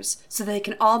riders so that they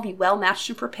can all be well matched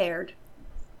and prepared.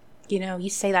 You know, you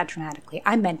say that dramatically.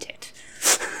 I meant it.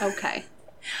 Okay.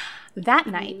 That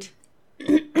night,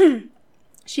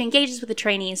 she engages with the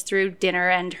trainees through dinner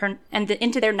and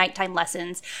into their nighttime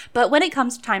lessons, but when it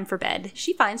comes time for bed,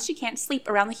 she finds she can't sleep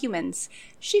around the humans.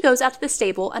 She goes out to the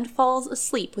stable and falls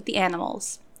asleep with the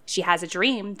animals. She has a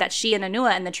dream that she and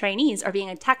Anua and the trainees are being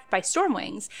attacked by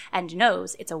Stormwings and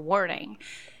knows it's a warning.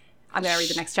 I'm going to read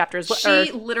the next chapter as well.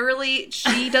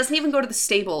 She doesn't even go to the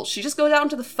stable. She just goes out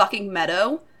into the fucking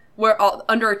meadow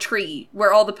under a tree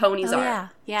where all the ponies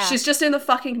are. Yeah. She's just in the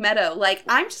fucking meadow. Like,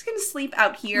 I'm just going to sleep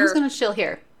out here. I'm just going to chill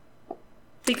here.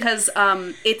 Because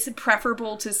it's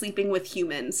preferable to sleeping with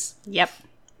humans. Yep.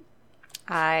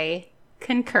 I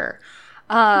concur.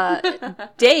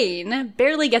 Dane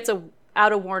barely gets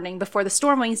out a warning before the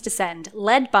Stormwings descend,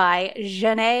 led by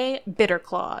Janae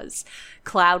Bitterclaws.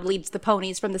 Cloud leads the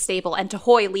ponies from the stable, and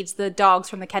Tahoy leads the dogs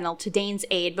from the kennel to Dane's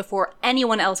aid before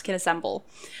anyone else can assemble.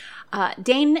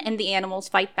 Dane and the animals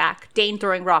fight back, Dane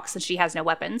throwing rocks since she has no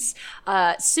weapons.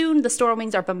 Soon, the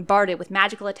Stormwings are bombarded with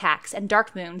magical attacks, and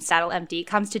Darkmoon, saddle empty,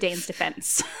 comes to Dane's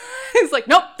defense. He's like,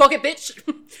 nope, fuck it, bitch.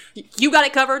 You got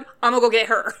it covered. I'm gonna go get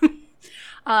her.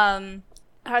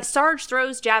 Sarge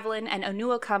throws javelin, and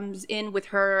Anua comes in with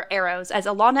her arrows as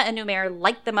Alana and Numair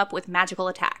light them up with magical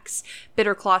attacks.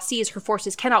 Bitterclaw sees her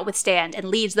forces cannot withstand and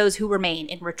leads those who remain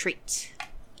in retreat.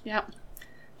 Yep.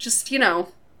 Just,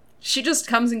 she just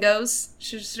comes and goes.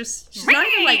 She's not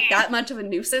even, like, that much of a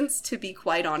nuisance, to be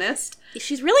quite honest.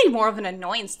 She's really more of an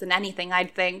annoyance than anything,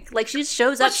 I'd think. Like, she just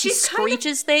shows up, she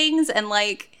screeches things, and,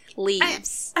 like,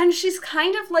 leaves. And she's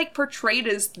kind of, like, portrayed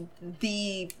as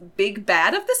the big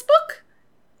bad of this book?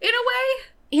 In a way?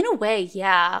 In a way,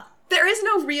 yeah. There is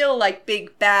no real, like,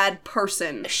 big bad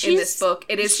person in this book.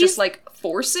 It is just, like,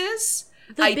 forces,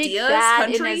 ideas, big bad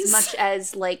countries. In as much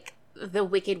as, like, the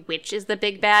Wicked Witch is the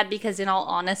big bad, because in all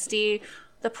honesty,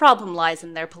 the problem lies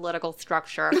in their political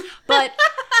structure. But,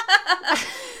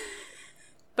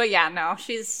 but yeah, no,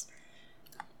 she's...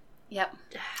 Yep.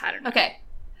 I don't know. Okay.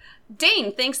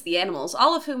 Dane thanks the animals,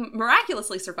 all of whom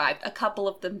miraculously survived. A couple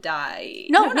of them died.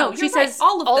 No, she says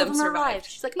all of them survived.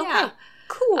 She's like, okay,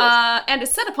 cool. And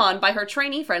is set upon by her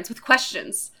trainee friends with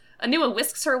questions. Anua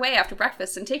whisks her away after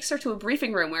breakfast and takes her to a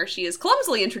briefing room where she is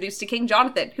clumsily introduced to King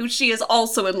Jonathan, who she is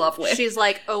also in love with. She's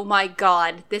like, oh my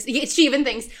god. She even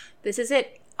thinks, this is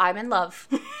it. I'm in love.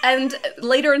 And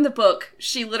later in the book,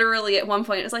 she literally at one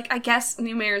point is like, I guess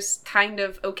Numair's kind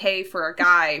of okay for a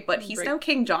guy, but he's no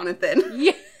King Jonathan.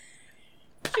 Yeah.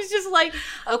 She's just like,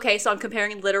 okay, so I'm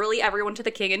comparing literally everyone to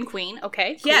the king and queen.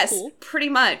 Okay, cool, yes, cool. Pretty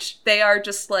much. They are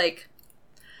just like...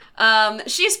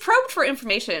 she is probed for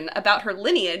information about her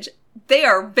lineage. They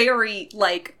are very,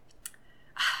 like...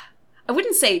 I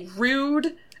wouldn't say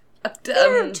rude...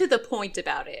 They're to the point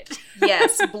about it.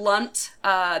 Yes, blunt.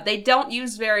 They don't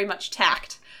use very much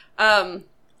tact. Well,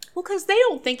 because they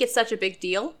don't think it's such a big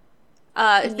deal.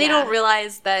 They don't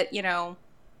realize that, you know,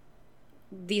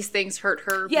 these things hurt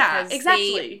her because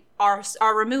they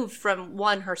are removed from,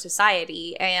 one, her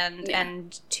society,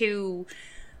 and two,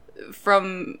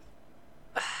 from...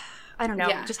 I don't know,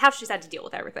 just how she's had to deal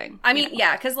with everything. I mean,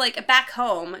 because, like, back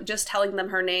home, just telling them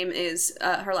her name is,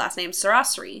 her last name,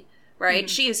 Sarasri. Right? Mm-hmm.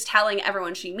 She is telling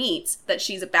everyone she meets that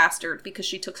she's a bastard because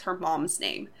she took her mom's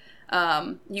name.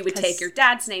 You would take your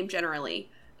dad's name generally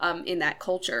in that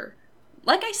culture.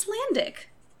 Like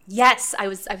Icelandic. Yes, I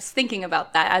was thinking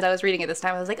about that as I was reading it this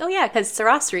time. I was like, oh yeah, because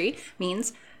Sarasri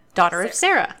means daughter of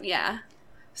Sarah. Yeah.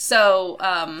 So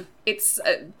it's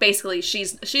basically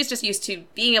she's just used to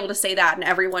being able to say that and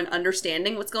everyone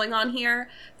understanding what's going on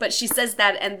here. But she says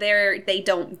that and they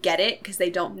don't get it because they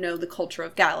don't know the culture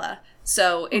of Gala.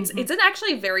 So it's an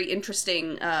actually very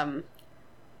interesting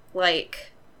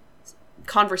like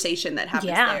conversation that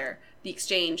happens there. The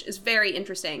exchange is very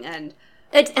interesting and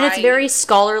it's very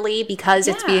scholarly because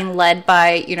it's being led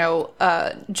by, you know,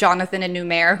 Jonathan and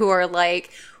Numair, who are like,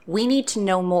 we need to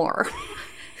know more.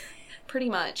 Pretty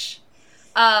much.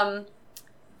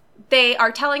 They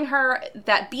are telling her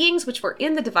that beings which were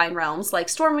in the divine realms, like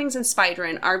Stormwings and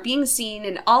Spydren, are being seen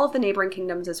in all of the neighboring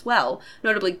kingdoms as well,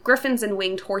 notably griffins and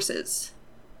winged horses.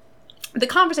 The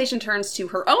conversation turns to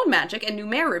her own magic, and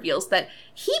Numair reveals that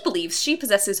he believes she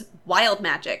possesses wild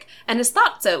magic, and has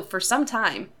thought so for some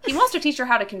time. He wants to teach her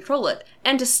how to control it,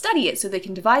 and to study it so they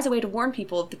can devise a way to warn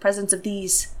people of the presence of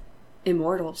these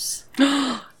immortals.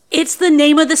 It's the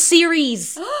name of the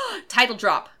series! Title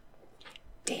drop.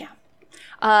 Damn.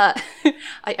 I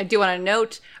do want to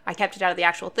note, I kept it out of the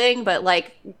actual thing, but,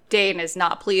 like, Dane is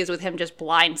not pleased with him just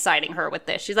blindsiding her with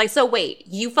this. She's like, so wait,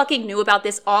 you fucking knew about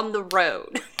this on the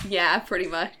road? Yeah, pretty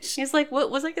much. He's like,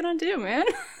 what was I gonna do, man?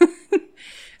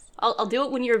 I'll do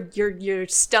it when you're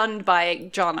stunned by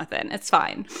Jonathan. It's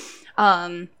fine.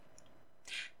 Dane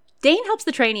helps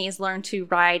the trainees learn to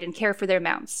ride and care for their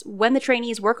mounts. When the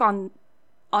trainees work on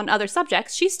other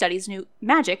subjects, she studies new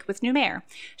magic with Numair.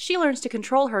 She learns to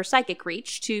control her psychic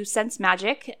reach, to sense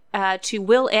magic, to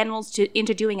will animals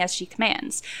into doing as she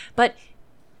commands. But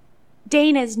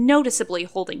Dane is noticeably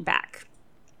holding back.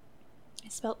 I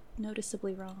spelled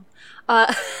noticeably wrong.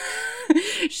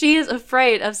 She is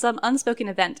afraid of some unspoken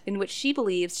event in which she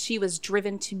believes she was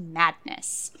driven to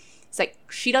madness. It's like,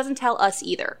 she doesn't tell us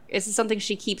either. This is something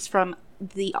she keeps from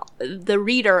the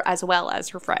reader as well as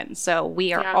her friends. So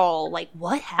we are all like,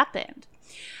 what happened?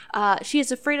 She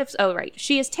is afraid of... Oh, right.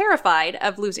 She is terrified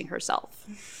of losing herself.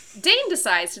 Dane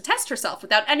decides to test herself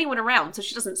without anyone around so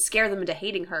she doesn't scare them into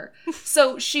hating her.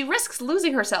 So she risks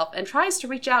losing herself and tries to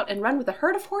reach out and run with a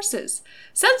herd of horses.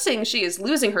 Sensing she is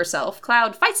losing herself,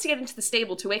 Cloud fights to get into the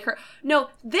stable to wake her.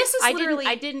 No, this is literally...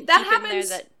 I didn't that keep happens, in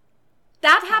there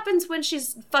that happens when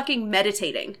she's fucking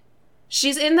meditating.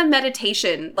 She's in the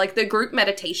meditation, like the group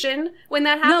meditation when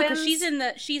that happens. No, because she's in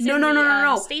the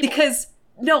stable. Because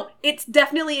it's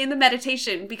definitely in the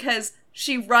meditation because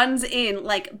she runs in,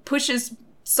 like pushes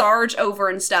Sarge over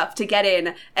and stuff to get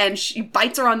in, and she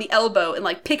bites her on the elbow and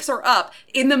like picks her up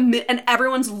and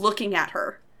everyone's looking at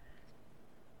her.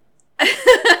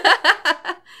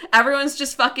 Everyone's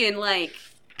just fucking like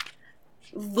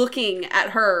looking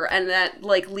at her, and that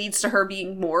like leads to her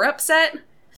being more upset.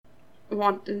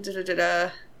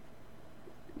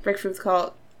 Breakthrough with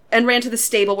call and ran to the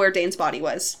stable where Dane's body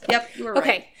was. Yep, you were right.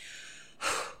 Okay.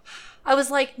 I was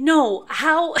like, no,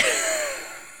 how?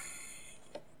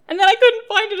 And then I couldn't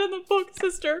find it in the book,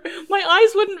 sister. My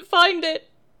eyes wouldn't find it.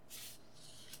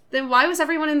 Then why was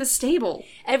everyone in the stable?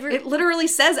 It literally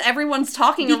says everyone's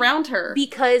talking around her.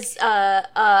 Because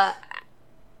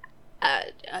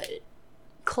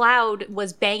Cloud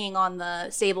was banging on the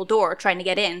stable door trying to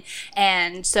get in,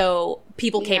 and so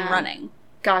people came running.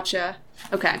 Gotcha.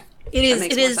 Okay. It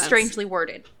is strangely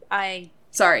worded.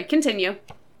 Sorry, continue.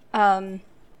 Where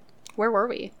were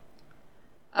we?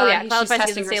 Oh yeah, Cloud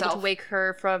finds she's able to wake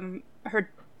her from her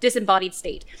disembodied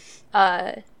state.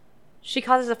 She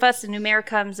causes a fuss, and Numair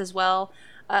comes as well.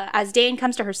 As Dane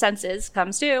comes to her senses,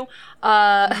 Numair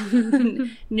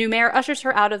ushers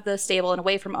her out of the stable and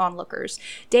away from onlookers.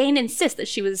 Dane insists that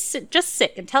she was just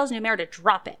sick and tells Numair to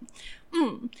drop it.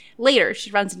 Later,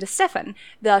 she runs into Stefan,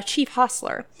 the chief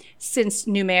hostler. Since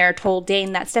Numair told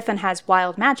Dane that Stefan has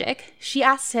wild magic, she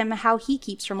asks him how he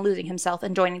keeps from losing himself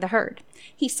and joining the herd.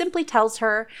 He simply tells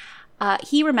her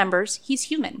he remembers he's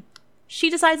human. She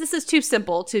decides this is too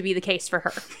simple to be the case for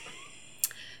her.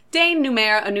 Dane,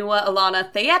 Numair, Anua,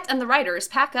 Alana, Thayet, and the writers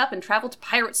pack up and travel to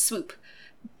Pirate Swoop,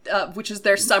 which is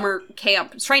their summer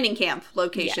camp, training camp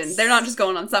location. Yes. They're not just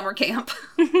going on summer camp.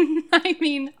 I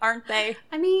mean, aren't they?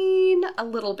 I mean, a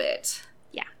little bit.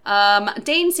 Yeah.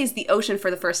 Dane sees the ocean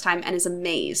for the first time and is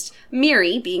amazed.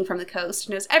 Miri, being from the coast,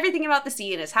 knows everything about the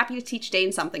sea and is happy to teach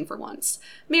Dane something for once.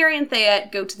 Miri and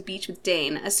Thayet go to the beach with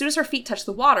Dane. As soon as her feet touch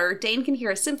the water, Dane can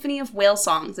hear a symphony of whale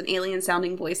songs and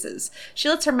alien-sounding voices. She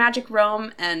lets her magic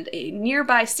roam, and a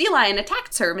nearby sea lion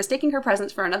attacks her, mistaking her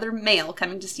presence for another male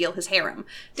coming to steal his harem.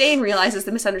 Dane realizes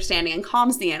the misunderstanding and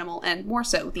calms the animal, and more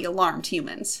so, the alarmed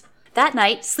humans. That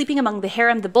night, sleeping among the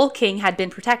harem the Bull King had been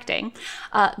protecting,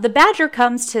 the Badger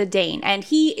comes to Dane, and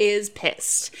he is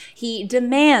pissed. He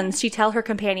demands she tell her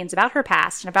companions about her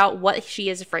past and about what she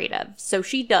is afraid of. So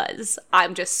she does.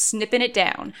 I'm just snipping it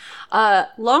down.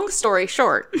 Long story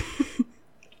short...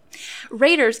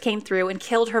 Raiders came through and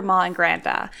killed her ma and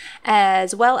granda,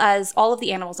 as well as all of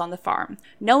the animals on the farm.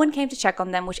 No one came to check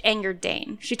on them, which angered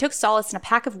Dane. She took solace in a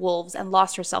pack of wolves and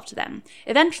lost herself to them.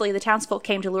 Eventually, the townsfolk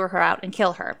came to lure her out and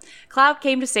kill her. Cloud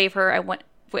came to save her, and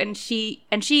when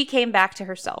she came back to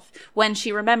herself. When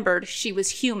she remembered she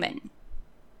was human.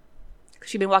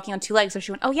 She'd been walking on two legs, so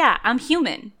she went, "Oh yeah, I'm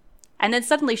human." And then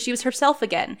suddenly she was herself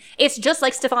again. It's just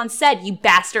like Stefan said, you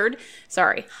bastard.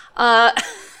 Sorry.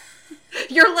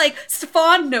 You're like,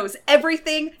 Stefan knows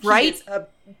everything. Right?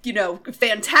 He is a,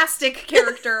 fantastic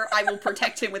character. I will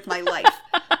protect him with my life.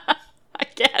 I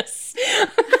guess.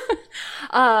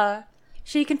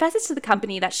 She confesses to the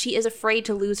company that she is afraid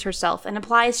to lose herself and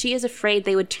implies she is afraid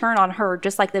they would turn on her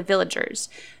just like the villagers.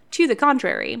 To the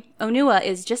contrary, Onua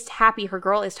is just happy her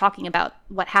girl is talking about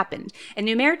what happened, and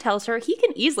Numair tells her he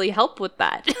can easily help with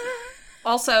that.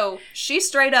 Also, she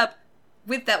straight up,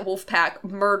 with that wolf pack,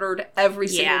 murdered every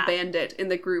single bandit in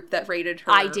the group that raided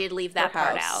her. I did leave that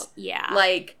part out. Yeah.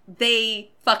 Like,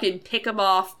 they fucking pick them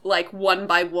off, like, one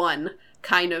by one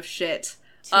kind of shit.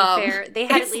 To be fair, they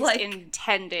had at least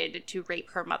intended to rape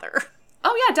her mother.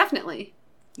 Oh, yeah, definitely.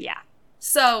 Yeah.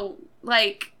 So,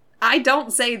 like, I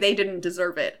don't say they didn't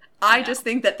deserve it. I just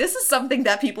think that this is something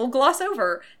that people gloss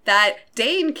over. That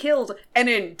Dane killed an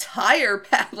entire,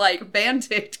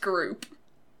 bandit group.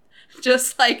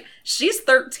 Just like, she's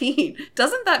 13.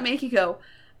 Doesn't that make you go,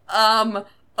 oh,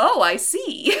 I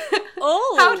see.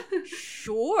 Oh,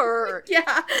 sure.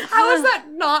 Yeah. How is that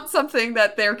not something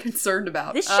that they're concerned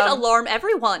about? This should alarm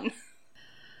everyone.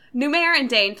 Numair and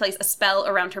Dane place a spell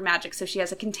around her magic so she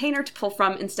has a container to pull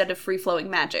from instead of free-flowing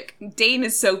magic. Dane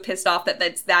is so pissed off that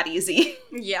that's that easy.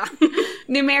 Yeah.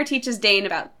 Numair teaches Dane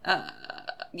about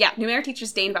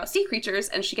sea creatures,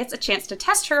 and she gets a chance to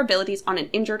test her abilities on an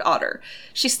injured otter.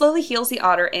 She slowly heals the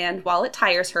otter, and while it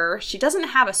tires her, she doesn't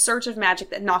have a surge of magic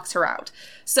that knocks her out.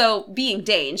 So, being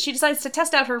Dane, she decides to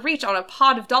test out her reach on a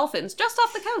pod of dolphins just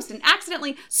off the coast and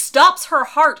accidentally stops her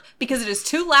heart because it is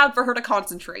too loud for her to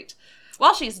concentrate.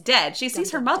 While she's dead, she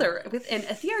sees her mother with an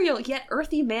ethereal yet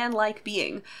earthy man-like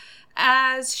being.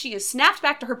 As she is snapped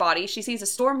back to her body, she sees a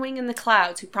Stormwing in the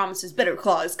clouds who promises Bitter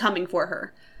Claws coming for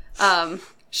her.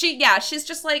 She's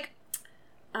just like,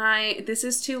 this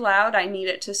is too loud, I need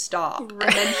it to stop. And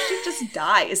then she just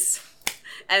dies.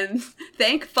 And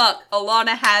thank fuck,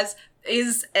 Alana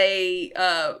is a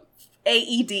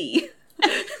AED.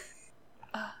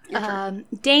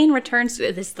 Dane returns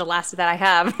to, this is the last that I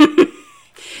have.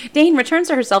 Dane returns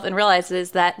to herself and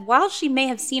realizes that while she may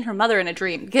have seen her mother in a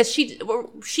dream, because she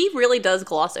really does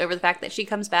gloss over the fact that she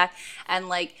comes back and,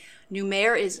 like,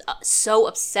 Numair is so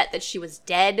upset that she was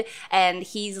dead, and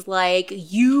he's like,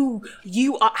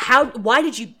 why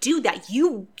did you do that?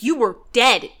 You were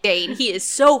dead, Dane. He is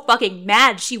so fucking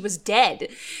mad she was dead.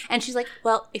 And she's like,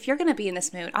 well, if you're gonna be in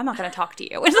this mood, I'm not gonna talk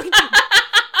to you. It's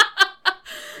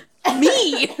like,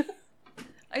 me!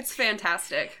 It's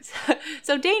fantastic.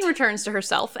 So Dane returns to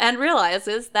herself and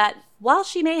realizes that while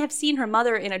she may have seen her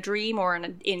mother in a dream or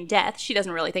in death, she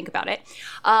doesn't really think about it,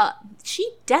 she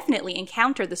definitely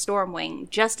encountered the Stormwing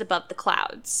just above the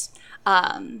clouds.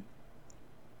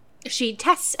 She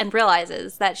tests and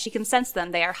realizes that she can sense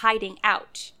them. They are hiding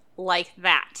out like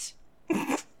that.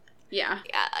 Yeah.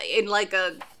 In like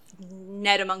a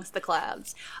net amongst the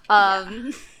clouds.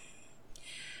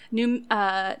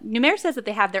 Numair says that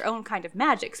they have their own kind of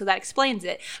magic, so that explains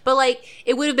it. But, like,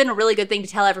 it would have been a really good thing to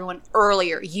tell everyone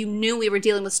earlier. You knew we were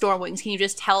dealing with Stormwings. Can you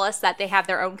just tell us that they have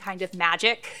their own kind of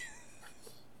magic?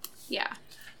 Yeah.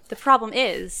 The problem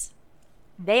is,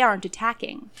 they aren't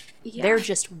attacking. Yeah. They're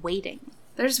just waiting.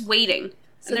 They're just waiting.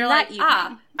 So and they're like,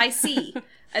 I see.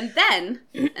 And then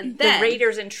the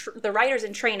riders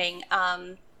in training,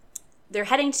 they're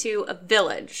heading to a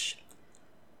village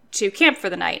to camp for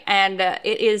the night, and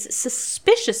it is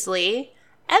suspiciously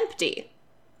empty.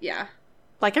 Yeah.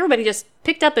 Like, everybody just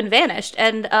picked up and vanished,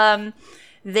 and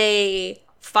they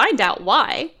find out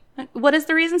why. What is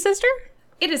the reason, sister?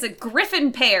 It is a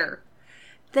griffin pair.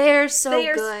 They're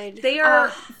good. They are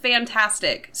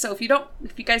fantastic. So if you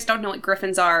guys don't know what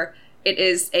griffins are, it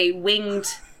is a winged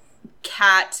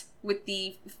cat with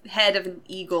the head of an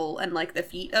eagle and, like, the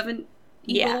feet of an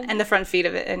eagle. Yeah, and the front feet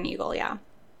of an eagle, yeah.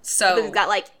 So they've got,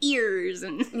 like, ears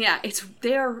and... Yeah,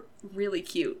 they're really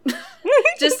cute.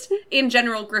 Just, in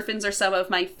general, griffins are some of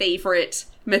my favorite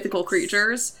mythical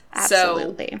creatures.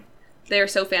 Absolutely. So they're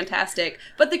so fantastic.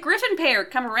 But the griffin pair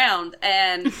come around,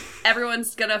 and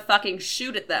everyone's gonna fucking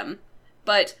shoot at them.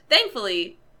 But,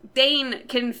 thankfully, Dane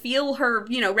can feel her,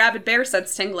 rabid bear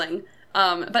sense tingling.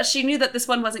 But she knew that this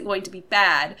one wasn't going to be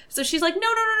bad. So she's like, no,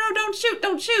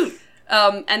 don't shoot.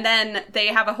 And then they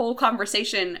have a whole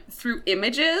conversation through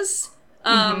images,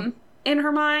 in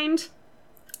her mind.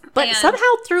 But somehow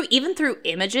even through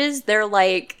images, they're,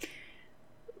 like,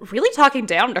 really talking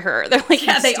down to her. They're like,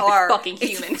 yeah, they are fucking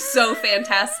human. It's so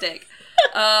fantastic.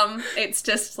 It's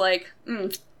just like,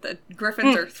 the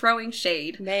griffins are throwing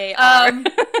shade. They are.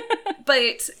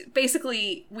 But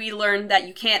basically, we learned that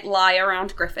you can't lie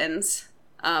around griffins.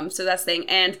 So that's the thing.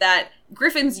 And that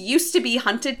griffins used to be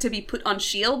hunted to be put on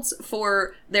shields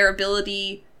for their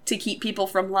ability to keep people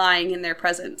from lying in their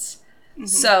presence. Mm-hmm.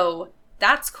 So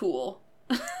that's cool.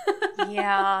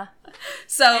 Yeah.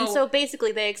 So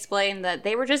basically they explain that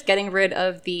they were just getting rid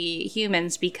of the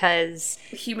humans because...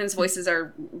 humans' voices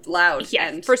are loud. Yeah,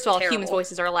 and first of all, terrible. humans'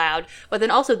 voices are loud. But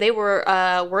then also they were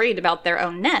worried about their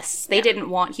own nests. They didn't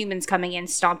want humans coming in,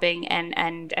 stomping,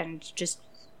 and just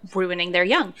ruining their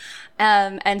young.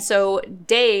 And so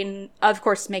Dane, of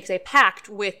course, makes a pact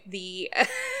with the...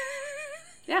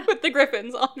 with the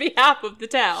griffins on behalf of the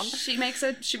town. She makes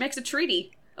a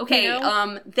treaty. Okay,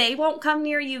 they won't come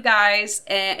near you guys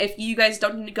if you guys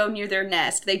don't go near their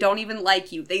nest. They don't even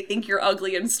like you. They think you're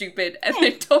ugly and stupid, and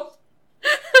they don't...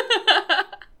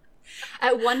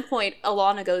 At one point,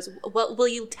 Alana goes, well, will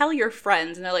you tell your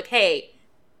friends? And they're like, hey,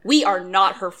 we are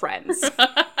not her friends.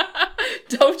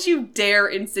 Don't you dare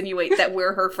insinuate that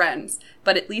we're her friends.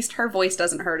 But at least her voice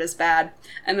doesn't hurt as bad.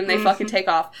 And then they fucking take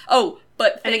off. Oh,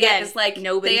 but Thea again, is like...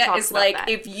 nobody Thea talks is about like, that.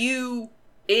 if you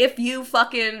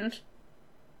fucking,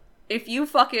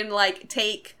 like,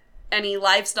 take any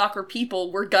livestock or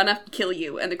people, we're gonna kill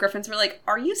you. And the griffins were like,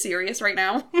 are you serious right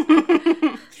now?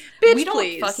 Bitch, we don't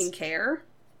please. fucking care.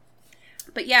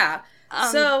 But yeah.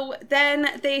 So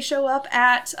then they show up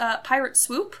at Pirate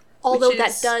Swoop. Although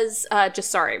that does,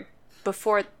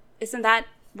 before, isn't that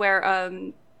where,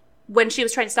 when she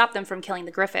was trying to stop them from killing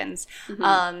the griffins,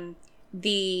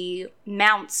 the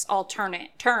mounts all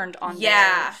turned on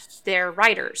their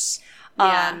riders.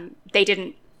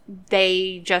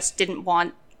 They just didn't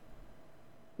want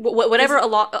whatever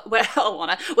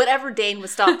whatever Dane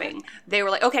was stopping. They were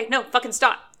like, okay, no, fucking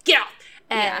stop, get out.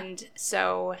 And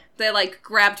so they, like,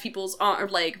 grabbed people's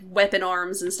like weapon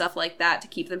arms and stuff like that to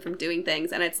keep them from doing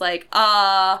things. And it's like,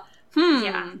 yeah.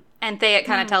 And Thea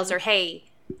kind of tells her, hey,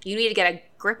 you need to get a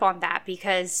grip on that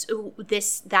because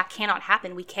that cannot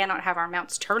happen. We cannot have our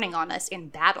mounts turning on us in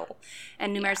battle.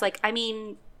 And Numair's like, I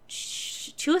mean,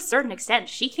 to a certain extent,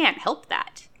 she can't help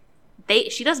that.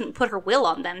 She doesn't put her will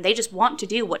on them. They just want to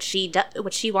do what she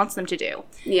wants them to do.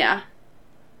 Yeah.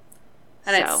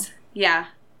 And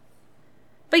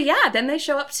But yeah, then they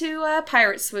show up to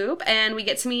Pirate Swoop, and we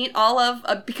get to meet all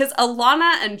of... because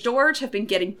Alana and George have been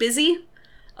getting busy.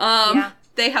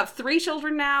 They have 3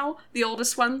 children now. The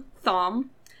oldest one, Thom.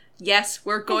 Yes,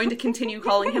 we're going to continue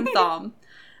calling him Thom.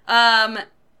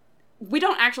 We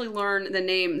don't actually learn the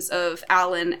names of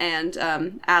Alan and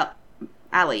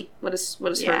Allie. What is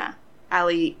her...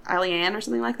 Allie Ann or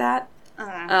something like that?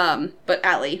 But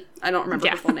Allie. I don't remember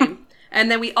her full name.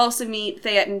 And then we also meet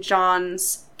Thea and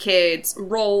John's kids.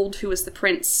 Roald, who is the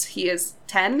prince, he is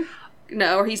 10?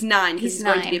 No, or he's 9. He's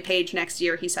going to be a page next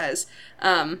year, he says.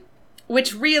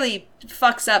 Which really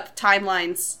fucks up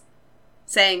timelines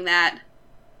saying that.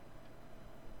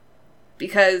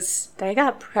 Because... they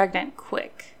got pregnant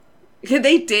quick.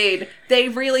 They did. They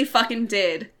really fucking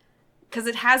did. Because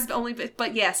it has only been...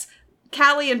 But yes,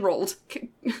 Callie and Roald.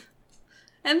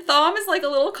 And Thom is like a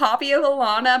little copy of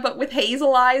Alana, but with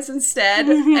hazel eyes instead,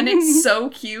 and it's so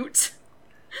cute.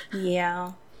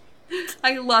 Yeah.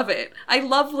 I love it. I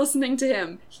love listening to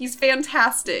him. He's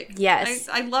fantastic. Yes.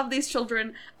 I love these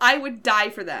children. I would die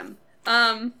for them.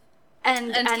 And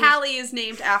Callie is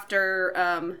named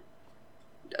after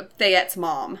Fayette's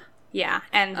mom. Yeah,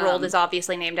 and Roald is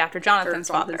obviously named after Jonathan's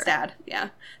father. Jonathan's dad, yeah.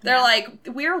 They're like,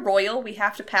 we're royal, we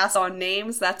have to pass on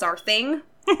names, that's our thing.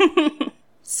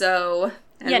 So,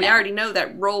 and we already know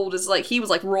that Roald is like, he was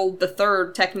like Roald the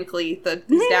Third, technically,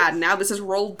 his dad, and now this is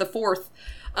Roald the Fourth.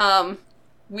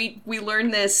 We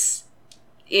learned this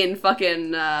in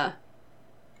fucking,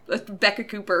 Becca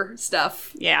Cooper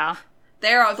stuff. Yeah.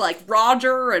 They're like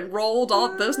Roger and Roald,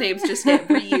 all those names just get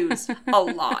reused a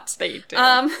lot. They do.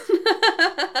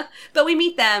 But we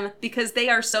meet them because they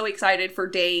are so excited for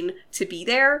Dane to be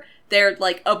there. They're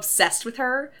like obsessed with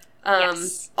her.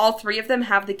 Yes. All three of them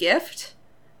have the gift.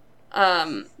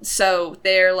 So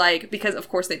they're like, because of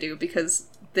course they do, because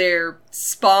they're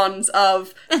spawns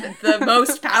of the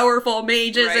most powerful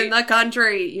mages in the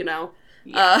country, you know.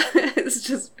 Yeah. It's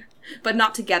just, but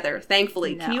not together,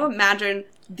 thankfully. No. Can you imagine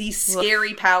these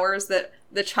scary powers that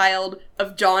the child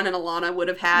of John and Alana would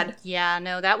have had? Yeah,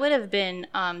 no, that would have been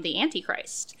the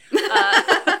Antichrist.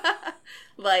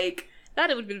 Like,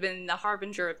 that would have been the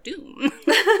harbinger of doom.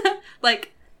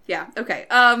 Like, yeah, okay.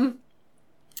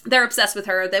 They're obsessed with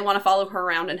her. They want to follow her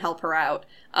around and help her out.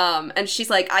 And she's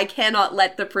like, I cannot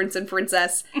let the prince and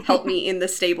princess help me in the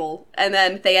stable. And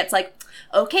then Fayette's like,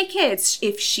 okay, kids,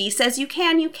 if she says you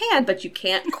can, but you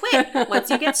can't quit once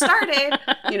you get started.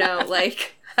 You know,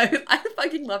 like, I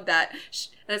fucking love that.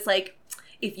 And it's like,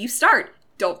 if you start,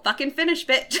 don't fucking finish,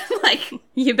 bitch. Like,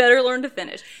 you better learn to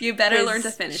finish. You better learn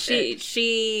to finish Dane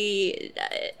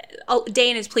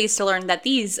is pleased to learn that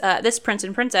this prince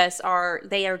and princess are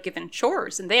given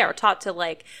chores, and they are taught to,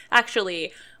 like,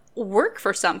 actually work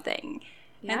for something.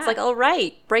 Yeah. And it's like, all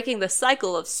right, breaking the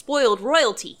cycle of spoiled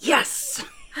royalty. Yes!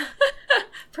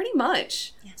 Pretty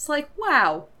much. Yeah. It's like,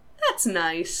 wow, that's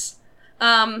nice.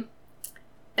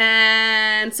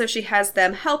 And so she has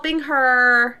them helping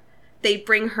her. They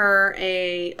bring her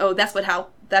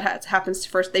that happens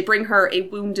first. They bring her a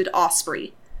wounded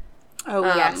osprey. Oh,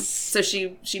 yes. So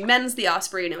she mends the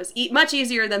osprey, and it was much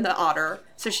easier than the otter.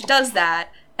 So she does that,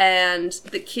 and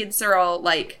the kids are all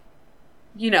like,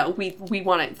 you know, we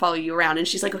want to follow you around. And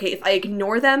she's like, okay, if I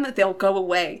ignore them, they'll go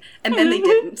away. And then they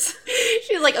didn't.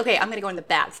 She's like, okay, I'm going to go in the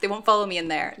baths. They won't follow me in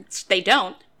there. They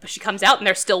don't, but she comes out and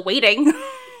they're still waiting.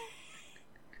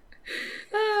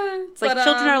 It's like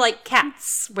children are like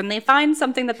cats. When they find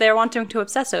something that they're wanting to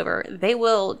obsess over, they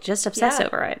will just obsess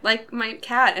over it. Like my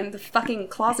cat in the fucking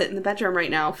closet in the bedroom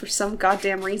right now for some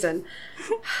goddamn reason.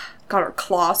 Got her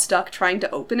claw stuck trying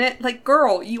to open it. Like,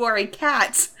 girl, you are a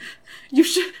cat. You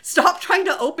should stop trying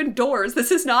to open doors.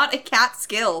 This is not a cat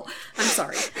skill. I'm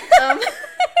sorry.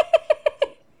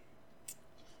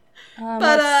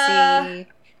 Let's see.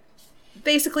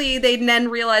 Basically, they then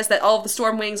realize that all of the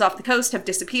Stormwings off the coast have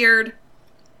disappeared.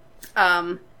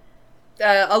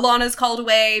 Alana's called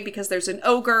away because there's an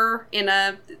ogre in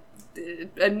a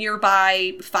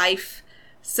nearby Fife.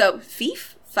 So,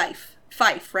 Fife,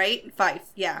 right? Fife,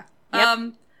 yeah.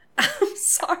 Yep. I'm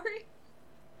sorry.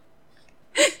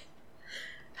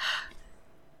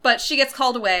 But she gets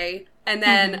called away, and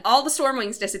then all the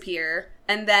Stormwings disappear,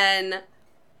 and then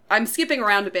I'm skipping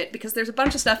around a bit because there's a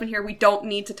bunch of stuff in here we don't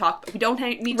need to talk about. We don't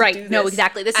need to do this. No,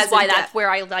 exactly. This is why that's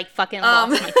where I, like, fucking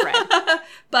lost my thread.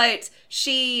 But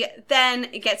she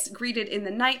then gets greeted in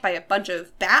the night by a bunch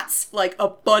of bats, like a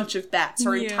bunch of bats.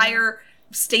 Her entire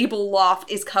stable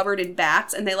loft is covered in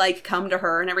bats, and they, like, come to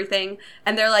her and everything,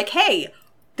 and they're like, hey,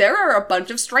 there are a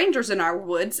bunch of strangers in our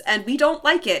woods, and we don't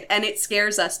like it, and it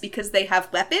scares us because they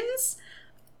have weapons.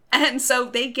 And so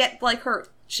they get, like,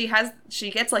 she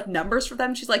gets, like, numbers for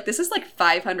them. She's like, this is, like,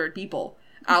 500 people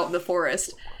out in the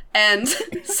forest. And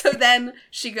so then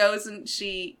she goes and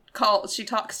she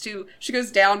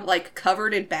goes down, like,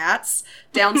 covered in bats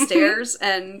downstairs,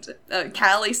 and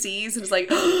Callie sees and is like,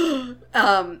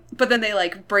 but then they,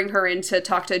 like, bring her in to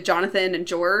talk to Jonathan and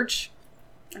George.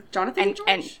 Jonathan and George?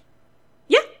 And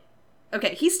yeah.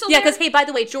 Okay, he's still there? Yeah, because, hey, by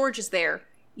the way, George is there.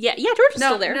 Yeah, George is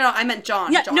still there. No, I meant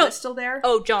John. Yeah, John is still there?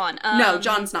 Oh, John. No,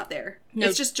 John's not there. No.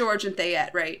 It's just George and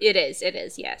Fayette, right? It is,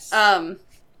 yes.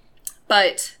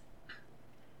 But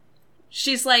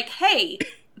she's like, hey,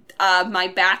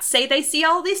 my bats say they see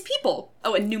all these people.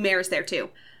 Oh, and Numaire's there,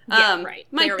 too. Yeah, right.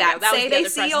 My bats say they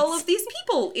see all of these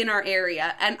people in our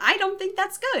area, and I don't think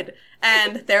that's good.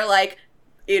 And they're like,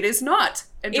 it is not.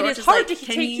 And It George is hard like, to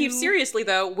take you seriously,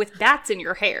 though, with bats in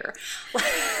your hair.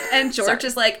 And George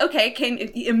is like, okay,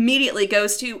 immediately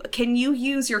goes to, can you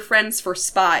use your friends for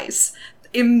spies?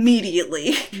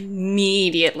 Immediately.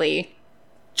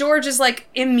 George is like,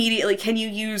 immediately, can you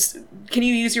use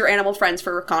your animal friends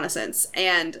for reconnaissance?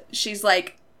 And she's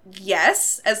like,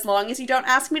 yes, as long as you don't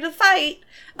ask me to fight.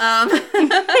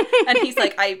 And he's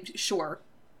like, sure.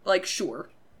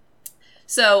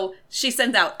 So she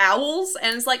sends out owls,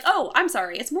 and it's like, oh, I'm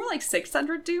sorry, it's more like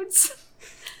 600 dudes.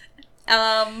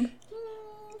 And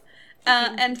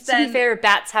then, to be fair,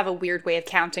 bats have a weird way of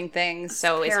counting things,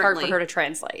 so it's hard for her to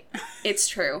translate. It's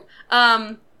true.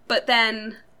 But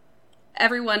then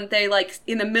everyone, they, like,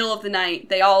 in the middle of the night,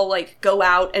 they all, like, go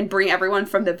out and bring everyone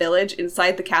from the village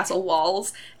inside the castle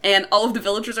walls, and all of the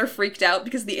villagers are freaked out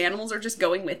because the animals are just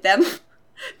going with them.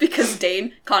 Because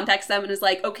Dane contacts them and is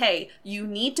like, okay, you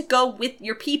need to go with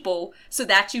your people so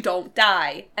that you don't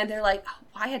die. And they're like, oh,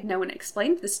 why had no one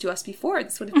explained this to us before?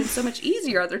 This would have been so much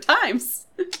easier other times.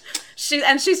 She's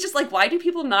just like, why do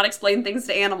people not explain things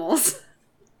to animals?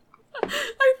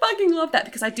 I fucking love that,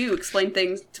 because I do explain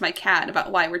things to my cat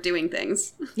about why we're doing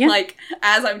things. Yeah. Like,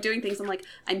 as I'm doing things, I'm like,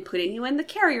 I'm putting you in the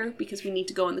carrier because we need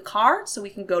to go in the car so we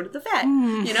can go to the vet,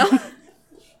 you know?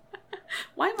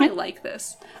 Why am I like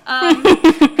this?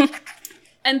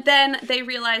 And then they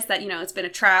realize that, it's been a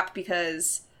trap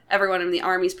because everyone in the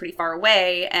army's pretty far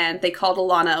away, and they called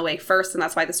Alana away first, and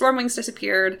that's why the Stormwings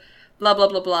disappeared, blah, blah,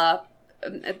 blah, blah.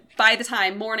 By the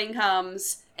time morning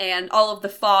comes, and all of the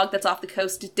fog that's off the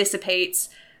coast dissipates,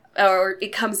 or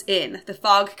it comes in. The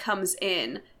fog comes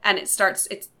in, and it's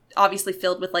obviously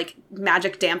filled with, like,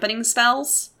 magic dampening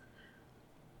spells.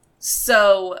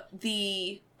 So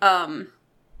the,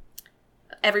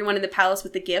 everyone in the palace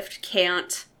with the gift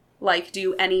can't, like,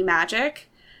 do any magic.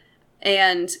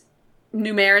 And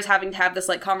Numair is having to have this,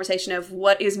 like, conversation of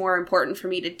what is more important for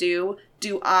me to do.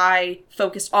 Do I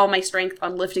focus all my strength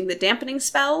on lifting the dampening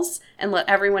spells and let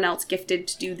everyone else gifted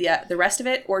to do the rest of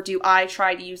it? Or do I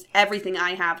try to use everything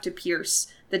I have to pierce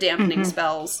the dampening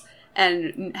spells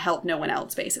and help no one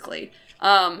else, basically?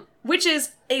 Which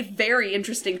is a very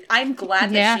interesting... I'm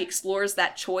glad that she explores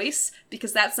that choice,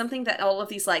 because that's something that all of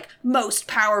these, like, most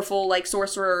powerful, like,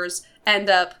 sorcerers end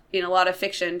up, in a lot of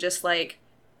fiction, just, like,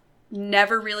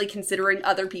 never really considering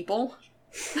other people.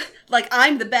 Like,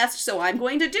 I'm the best, so I'm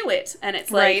going to do it. And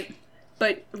it's like,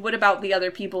 but what about the other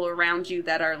people around you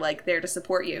that are, like, there to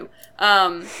support you?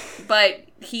 But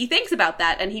he thinks about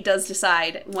that, and he does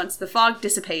decide, once the fog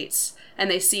dissipates... And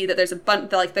they see that there's a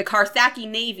bunch, like, the Carthaki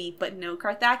navy, but no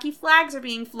Carthaki flags are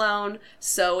being flown,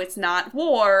 so it's not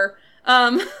war.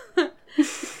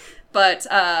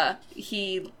 But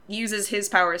he uses his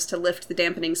powers to lift the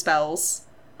dampening spells.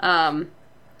 And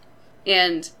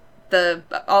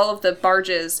all of the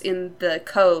barges in the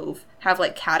cove have,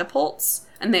 like, catapults,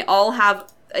 and they all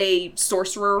have a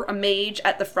sorcerer, a mage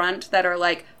at the front that are,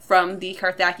 like, from the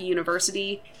Carthaki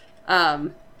University,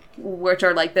 which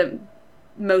are, like, the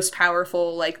most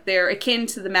powerful, like, they're akin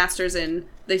to the masters in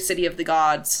the City of the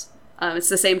Gods. It's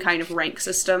the same kind of rank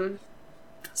system.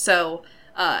 So,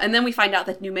 and then we find out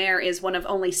that Numair is one of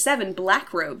only 7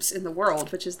 black robes in the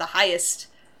world, which is the highest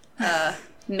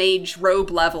mage robe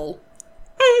level.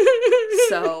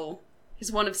 So,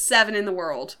 he's one of 7 in the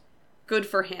world. Good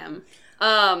for him.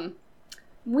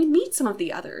 We meet some of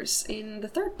the others in the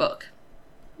 3rd book.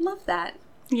 Love that.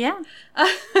 Yeah.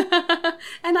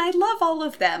 And I love all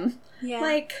of them. Yeah.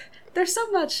 Like, there's so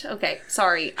much... Okay,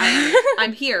 sorry.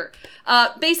 I'm here.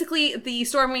 Basically, the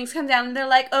Stormwings come down and they're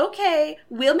like, okay,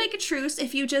 we'll make a truce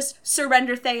if you just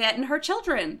surrender Thayet and her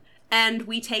children. And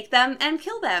we take them and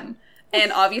kill them.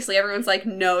 And obviously everyone's like,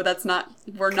 no, that's not...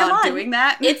 We're not doing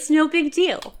that. It's no big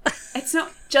deal. It's no...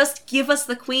 Just give us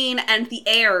the queen and the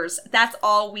heirs. That's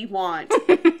all we want.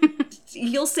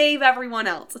 You'll save everyone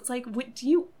else. It's like,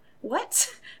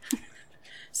 what?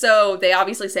 So they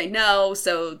obviously say no,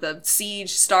 so the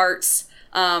siege starts,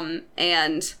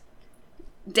 and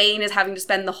Dane is having to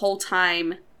spend the whole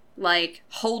time, like,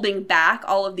 holding back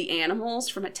all of the animals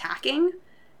from attacking,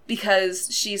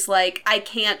 because she's like, I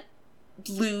can't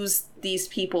lose these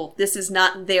people. This is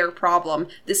not their problem.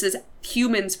 This is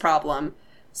humans' problem.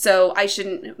 So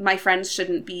my friends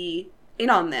shouldn't be in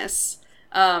on this.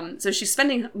 So she's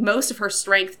spending most of her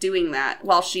strength doing that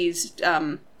while she's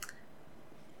an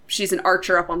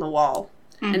archer up on the wall.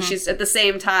 Mm-hmm. And she's at the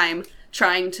same time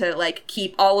trying to, like,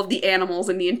 keep all of the animals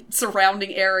in the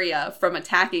surrounding area from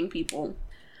attacking people.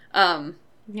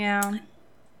 Yeah.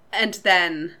 And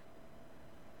then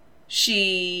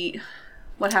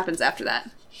what happens after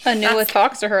that? Anua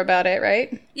talks to her about it,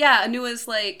 right? Yeah, Anua's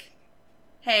like,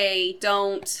 hey,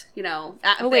 don't,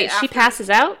 Oh, wait, she passes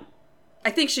out? I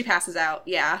think she passes out,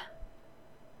 yeah.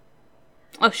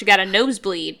 Oh, she got a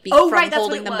nosebleed from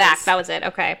holding them back. That was it.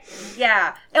 Okay.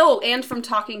 Yeah. Oh, and from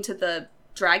talking to the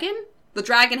dragon? The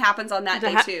dragon happens on that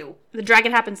day, too. The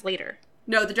dragon happens later.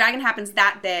 No, the dragon happens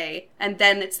that day, and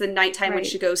then it's the nighttime when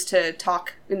she goes to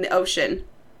talk in the ocean.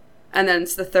 And then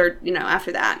it's the third,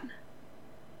 after that.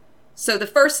 So the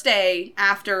first day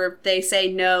after they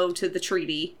say no to the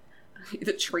treaty.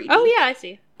 The treaty. Oh, yeah, I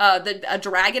see. A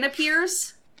dragon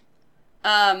appears.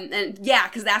 And yeah,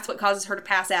 because that's what causes her to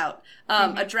pass out.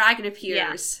 A dragon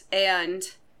appears and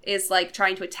is like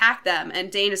trying to attack them,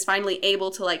 and Dane is finally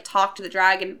able to like talk to the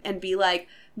dragon and be like,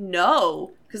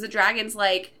 no, because the dragon's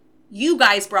like, you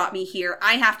guys brought me here.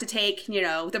 I have to take,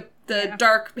 the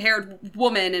dark-haired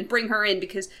woman and bring her in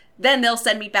because then they'll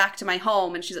send me back to my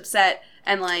home. And she's upset,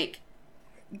 and like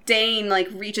Dane like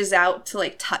reaches out to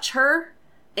like touch her,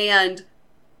 and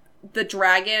the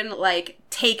dragon like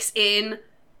takes in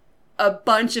a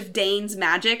bunch of Dane's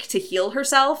magic to heal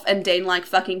herself, and Dane like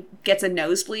fucking gets a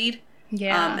nosebleed,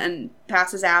 and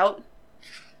passes out.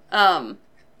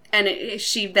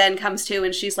 She then comes to,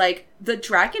 and she's like, the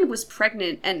dragon was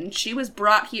pregnant, and she was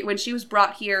brought here. When she was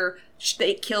brought here,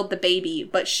 they killed the baby,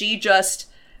 but she just,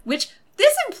 which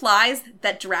this implies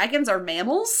that dragons are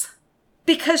mammals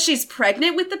because she's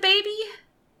pregnant with the baby.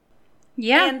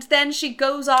 Yeah, and then she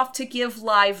goes off to give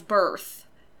live birth.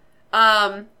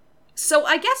 So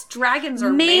I guess dragons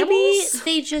are mammals? Maybe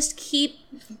they just keep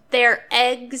their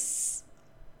eggs.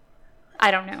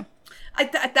 I don't know. I'm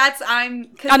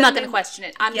not going to question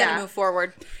it. I'm going to move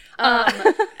forward.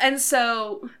 And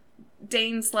so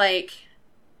Dane's like,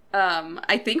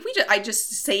 I think I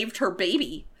just saved her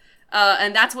baby.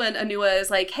 And that's when Anua is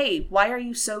like, hey, why are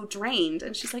you so drained?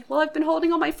 And she's like, well, I've been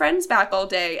holding all my friends back all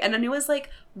day. And Anua's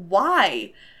like,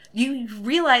 why? You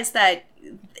realize that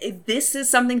this is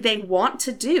something they want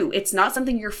to do. It's not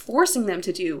something you're forcing them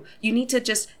to do. You need to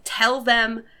just tell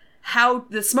them how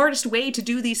the smartest way to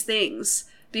do these things,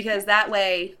 because that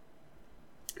way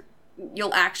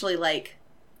you'll actually like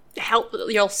help.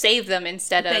 You'll save them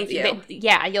instead of Thank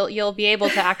you. You'll be able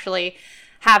to actually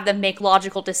have them make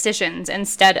logical decisions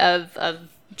instead of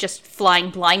just flying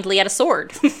blindly at a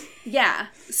sword. Yeah.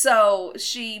 So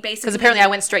she basically... Because apparently I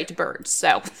went straight to birds,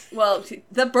 so... Well,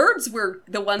 the birds were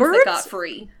the ones that got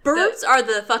free. Birds are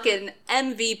the fucking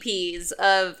MVPs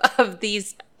of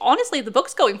these... Honestly, the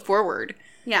books going forward.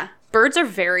 Yeah. Birds are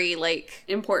very, like...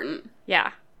 important.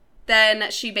 Yeah. Then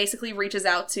she basically reaches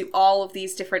out to all of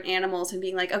these different animals and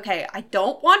being like, okay, I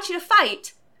don't want you to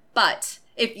fight, but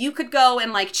if you could go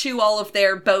and, like, chew all of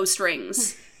their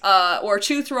bowstrings... or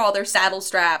chew through all their saddle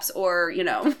straps, or,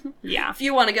 yeah. if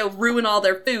you want to go ruin all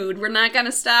their food, we're not going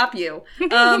to stop you.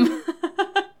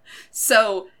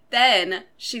 So then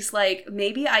she's like,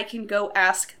 maybe I can go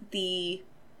ask the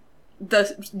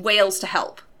whales to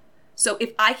help. So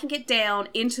if I can get down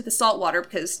into the salt water,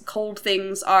 because cold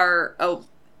things are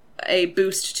a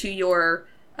boost to your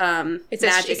it's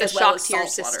magic it's as a well shock as to your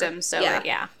salt water. system, so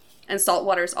yeah. And salt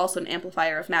water is also an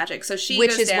amplifier of magic. So she Which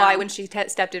goes is down. why when she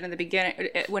stepped in the beginning,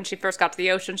 when she first got to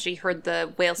the ocean, she heard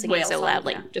the whale singing so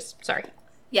loudly. Yeah. Just, sorry.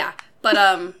 Yeah.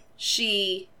 But,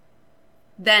 she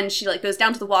like goes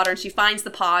down to the water and she finds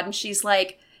the pod and she's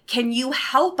like, can you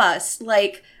help us?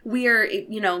 Like, we're,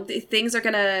 things are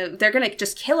they're gonna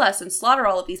just kill us and slaughter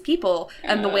all of these people.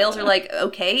 And the whales are like,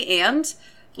 okay, and,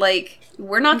 like,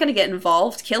 we're not gonna get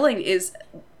involved. Killing is,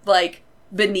 like,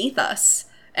 beneath us.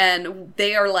 And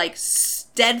they are, like,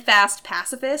 steadfast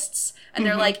pacifists. And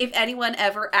they're like, if anyone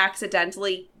ever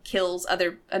accidentally kills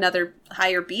another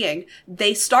higher being,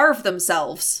 they starve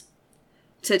themselves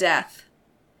to death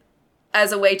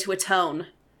as a way to atone.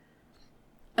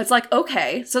 It's like,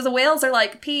 okay. So the whales are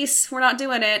like, peace, we're not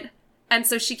doing it. And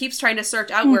so she keeps trying to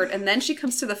search outward. And then she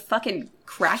comes to the fucking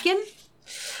Kraken.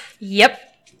 Yep.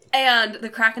 And the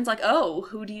Kraken's like, oh,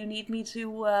 who do you need me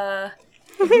to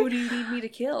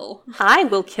kill? I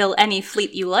will kill any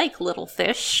fleet you like, little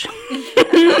fish.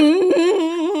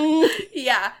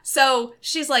 Yeah, so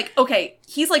she's like, okay,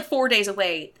 he's like 4 days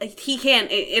away. He can't,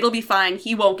 it'll be fine.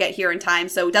 He won't get here in time,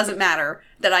 so it doesn't matter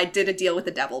that I did a deal with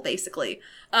the devil, basically.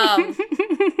 And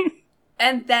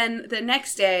then the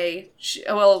next day,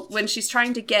 when she's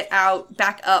trying to get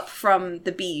back up from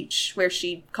the beach where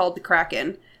she called the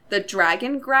Kraken, the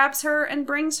dragon grabs her and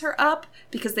brings her up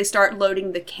because they start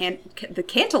loading the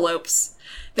cantaloupes.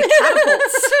 The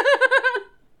catapults.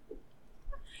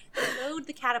 They load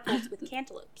the catapults with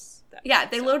cantaloupes. Yeah,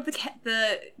 they load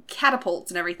the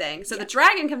catapults and everything. So the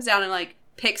dragon comes down and, like,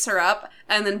 picks her up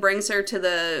and then brings her to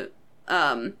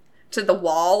to the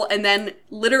wall and then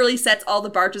literally sets all the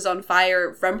barges on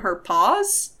fire from her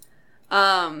paws.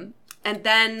 And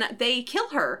then they kill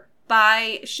her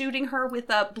by shooting her with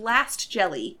a blast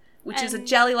jelly, which is a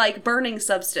jelly-like burning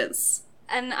substance.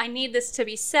 And I need this to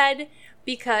be said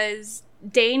because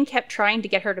Dane kept trying to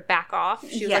get her to back off.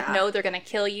 She was like, no, they're gonna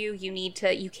kill you.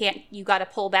 You gotta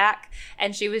pull back.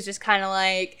 And she was just kind of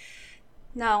like,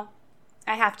 no,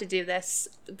 I have to do this.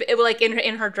 It was like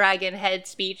in her dragon head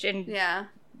speech. And yeah.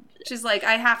 She's like,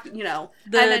 I have to,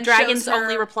 The dragon's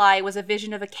only reply was a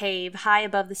vision of a cave high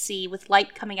above the sea with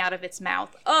light coming out of its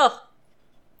mouth. Ugh.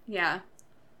 Yeah.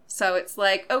 So it's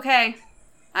like, okay,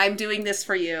 I'm doing this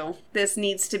for you. This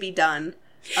needs to be done.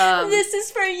 This is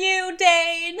for you,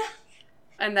 Dane.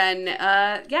 And then,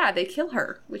 they kill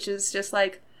her, which is just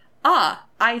like,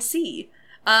 I see.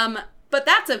 But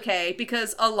that's okay,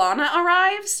 because Alana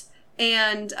arrives,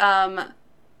 and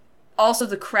also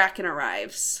the Kraken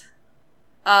arrives.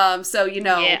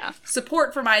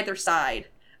 Support from either side.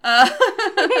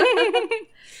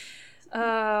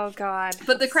 Oh, God.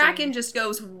 But the Kraken just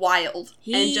goes wild.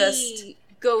 And just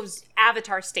goes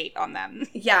Avatar state on them.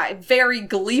 Yeah, very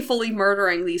gleefully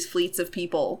murdering these fleets of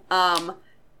people.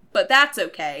 But that's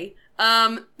okay.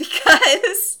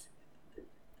 Because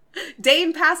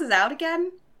Dane passes out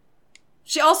again.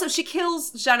 She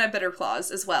kills Janna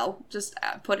Bitterclaws as well. Just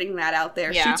putting that out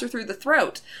there. Yeah. Shoots her through the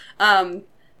throat.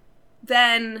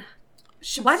 Then...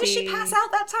 why does she pass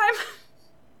out that time?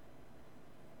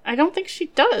 I don't think she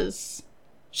does.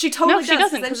 She totally does. She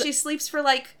doesn't. Then she sleeps for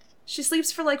like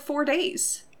 4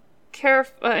 days.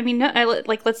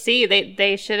 Let's see.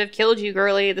 They should have killed you,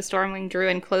 girly. The Stormwing drew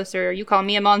in closer. You call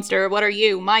me a monster. What are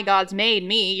you? My gods made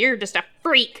me. You're just a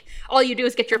freak. All you do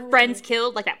is get your friends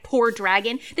killed, like that poor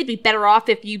dragon. They'd be better off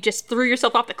if you just threw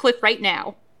yourself off the cliff right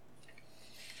now.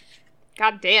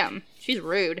 God damn. She's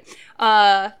rude.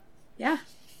 Yeah.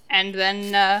 And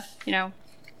then,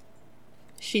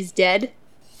 she's dead.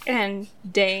 And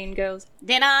Dane goes,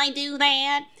 did I do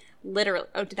that? Literally.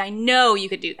 Oh, did I know you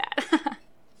could do that?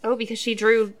 Oh, because she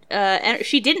drew,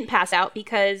 she didn't pass out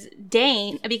because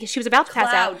she was about to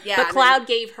pass out, but Cloud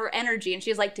gave her energy, and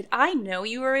she was like, did I know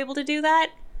you were able to do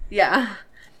that? Yeah.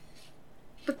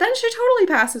 But then she totally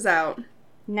passes out.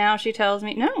 Now she tells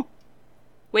me, no.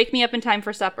 Wake me up in time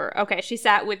for supper. Okay, she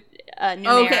sat with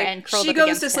Numair and curled up against him.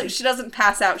 She goes to sleep. She doesn't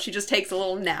pass out. She just takes a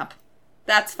little nap.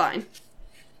 That's fine.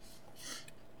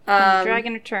 The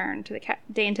dragon returned to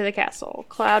Dane to the castle.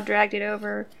 Cloud dragged it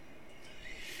over.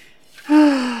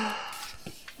 And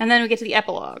then we get to the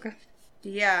epilogue.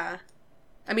 Yeah.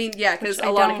 I mean, yeah, because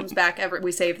Alana comes back,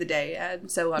 we save the day, and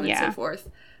so on and so forth.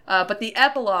 But the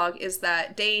epilogue is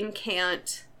that Dane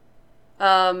can't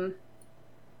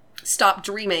stop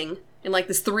dreaming in, like,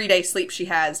 this 3-day sleep she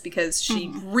has because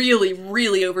she really,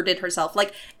 really overdid herself.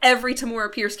 Like, every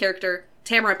Tamora Pierce character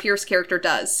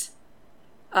does.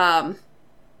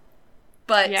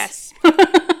 But yes.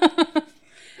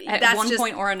 At one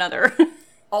point or another.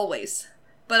 Always.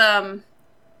 But,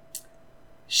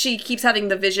 she keeps having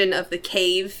the vision of the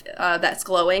cave that's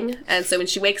glowing. And so when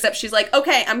she wakes up, she's like,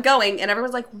 okay, I'm going. And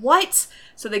everyone's like, what?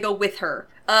 So they go with her.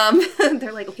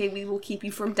 They're like, okay, we will keep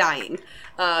you from dying,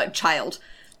 child.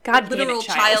 God, literal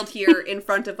child here in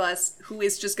front of us who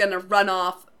is just gonna run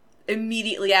off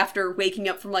immediately after waking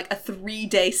up from, like, a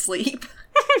 3-day sleep.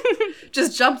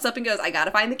 Just jumps up and goes, I gotta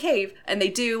find the cave. And they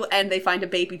do, and they find a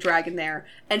baby dragon there.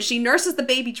 And she nurses the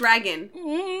baby dragon.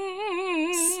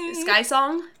 Sky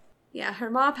Song? Yeah, her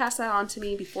mom passed that on to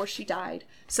me before she died.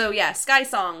 So yeah, Sky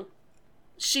Song.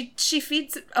 She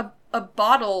feeds a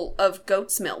bottle of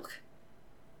goat's milk.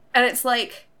 And it's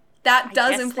like, that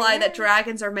does imply that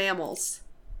dragons are mammals.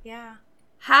 Yeah.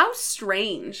 How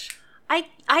strange.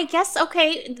 I guess,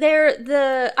 okay,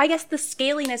 I guess the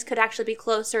scaliness could actually be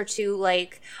closer to,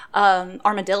 like,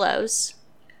 armadillos.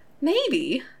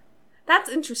 Maybe. That's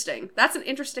interesting. That's an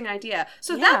interesting idea.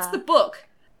 So that's the book.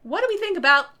 What do we think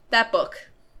about that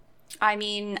book? I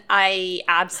mean, I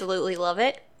absolutely love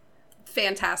it.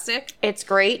 Fantastic. It's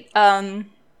great.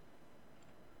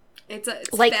 It's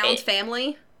like found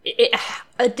family.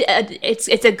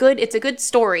 It's a good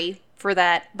story for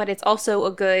that, but it's also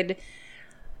a good.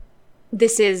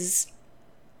 This is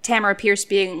Tamora Pierce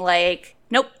being like,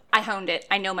 nope, I honed it.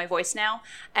 I know my voice now,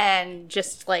 and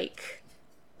just like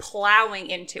plowing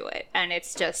into it, and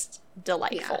it's just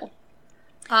delightful.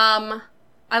 Yeah.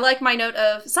 I like my note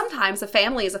of, sometimes a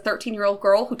family is a 13-year-old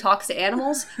girl who talks to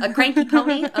animals, a cranky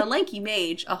pony, a lanky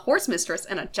mage, a horse mistress,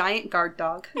 and a giant guard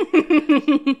dog.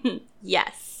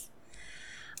 Yes.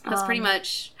 That's pretty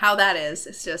much how that is.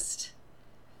 It's just...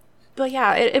 But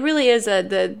yeah, it really is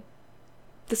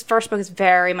this first book is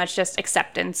very much just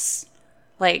acceptance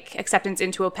like acceptance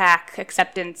into a pack,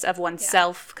 acceptance of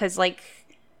oneself,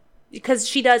 because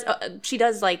she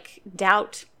does like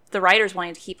doubt the writers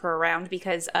wanting to keep her around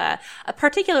because a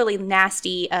particularly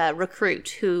nasty recruit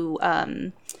who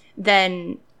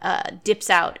then dips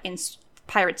out in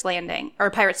Pirate's Landing or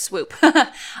Pirate's Swoop.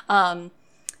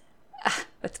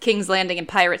 It's King's Landing and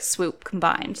Pirate's Swoop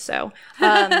combined. So,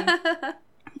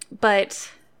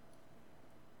 but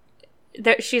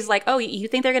she's like, "Oh, you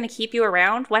think they're going to keep you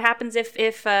around? What happens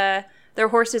if their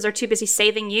horses are too busy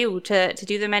saving you to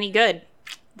do them any good?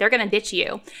 They're going to ditch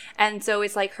you." And so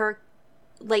it's like her,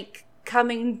 like,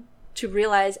 coming to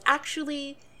realize,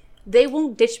 actually, they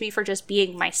won't ditch me for just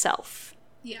being myself.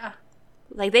 Yeah.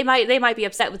 Like, they might be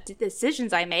upset with the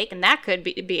decisions I make, and that could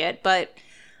be it, but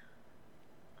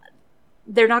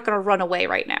they're not going to run away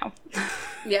right now.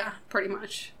 Yeah, pretty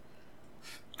much.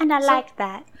 And I like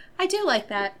that. I do like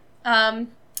that.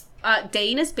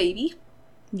 Dane is baby.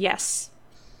 Yes.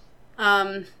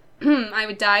 I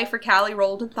would die for Callie,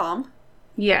 Rold, and Thom.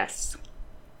 Yes.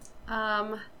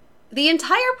 The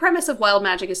entire premise of wild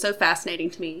magic is so fascinating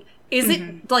to me. Is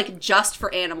it, like, just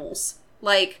for animals?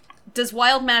 Like, does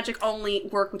wild magic only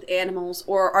work with animals,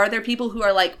 or are there people who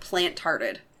are, like,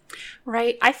 plant-hearted?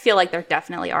 Right. I feel like there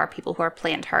definitely are people who are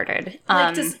plant-hearted.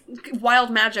 Like, does wild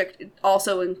magic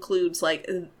also includes, like,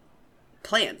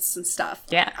 plants and stuff?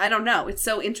 Yeah. I don't know. It's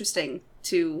so interesting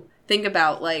to think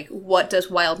about, like, what does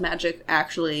wild magic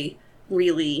actually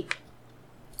really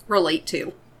relate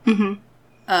to?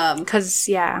 Because,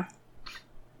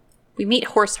 we meet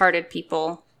horse-hearted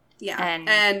people. Yeah.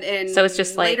 And in so it's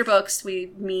just like later books,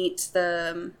 we meet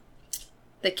the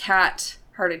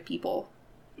cat-hearted people.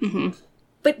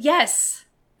 But yes,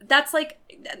 that's, like,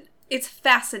 it's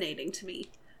fascinating to me.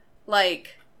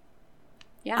 Like,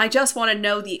 I just want to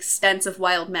know the extent of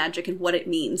wild magic and what it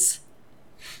means.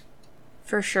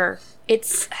 For sure.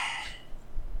 It's...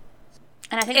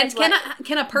 And I think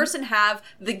can a person have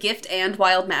the gift and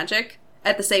wild magic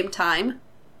at the same time?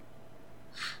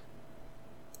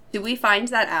 Do we find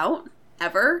that out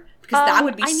ever? Because that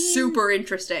would be super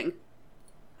interesting.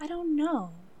 I don't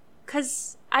know.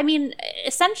 Because, I mean,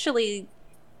 essentially,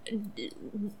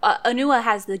 Anua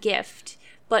has the gift,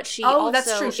 but she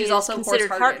that's true. She's also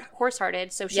considered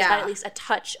horse-hearted, so she's got at least a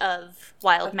touch of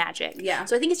wild magic. Yeah.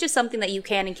 So I think it's just something that you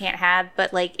can and can't have,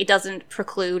 but, like, it doesn't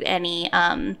preclude any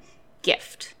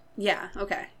gift. Yeah,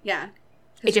 okay, yeah.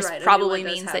 It just probably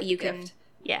means that you can...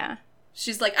 Yeah.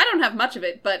 She's like, I don't have much of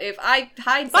it, but if I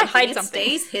hide something, it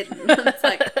stays hidden. It's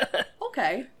like,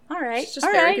 okay. All right. She's just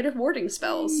very good at warding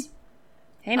spells.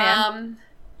 Hey, man.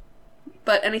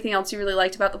 But anything else you really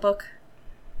liked about the book?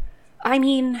 I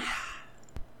mean,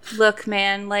 look,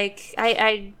 man, like,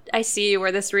 I see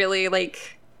where this really,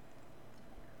 like...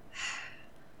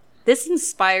 This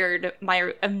inspired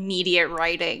my immediate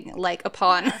writing, like,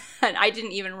 upon... And I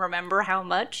didn't even remember how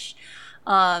much.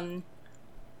 But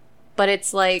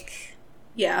it's like...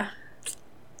 Yeah.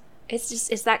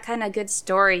 It's that kind of good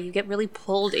story. You get really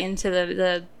pulled into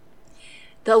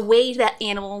the way that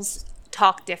animals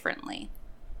talk differently.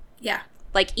 Yeah.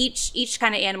 Like, each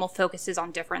kind of animal focuses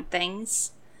on different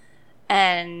things.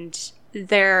 And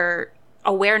their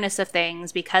awareness of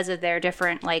things, because of their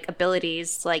different, like,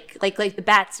 abilities, like the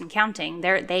bats and counting,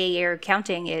 their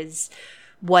counting is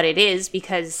what it is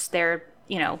because they're,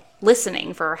 you know,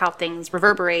 listening for how things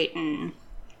reverberate and...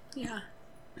 Yeah.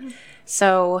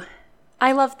 So,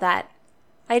 I love that.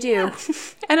 I do. Yeah.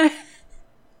 And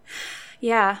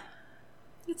yeah.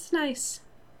 It's nice.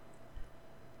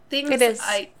 Things it is.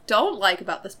 I don't like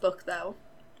about this book, though.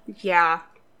 Yeah.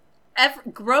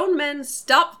 Grown men,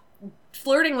 stop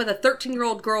flirting with a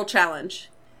 13-year-old girl challenge.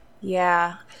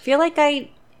 Yeah. I feel like I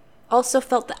also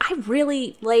felt that I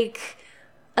really, like,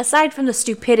 aside from the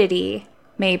stupidity,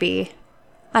 maybe.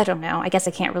 I don't know. I guess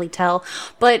I can't really tell.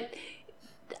 But...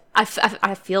 I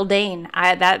feel Dane.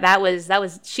 That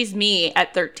was she's me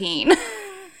at 13.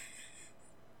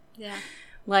 Yeah.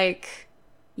 Like,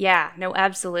 yeah, no,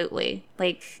 absolutely.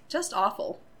 Like, just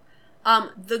awful.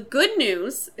 The good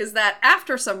news is that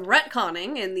after some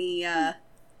retconning in the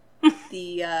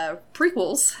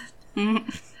prequels,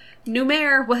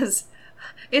 Numair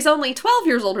is only 12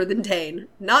 years older than Dane,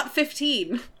 not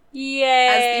 15. Yay!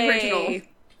 As the original.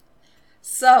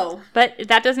 So, but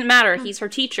that doesn't matter. He's her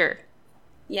teacher.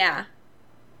 Yeah.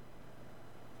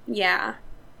 Yeah.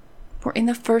 We're in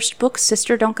the first book,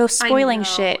 sister. Don't go spoiling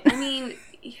shit. I mean,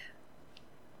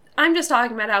 I'm just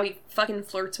talking about how he fucking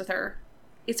flirts with her.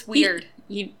 It's weird.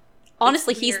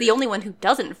 Honestly, he's the only one who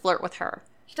doesn't flirt with her.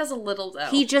 He does a little, though.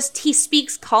 He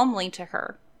speaks calmly to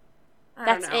her.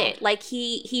 That's it. Like,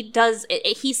 he does...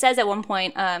 He says at one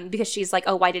point, because she's like,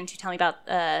 oh, why didn't you tell me about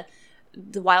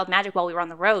the wild magic while we were on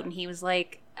the road, and he was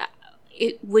like,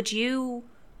 would you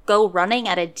go running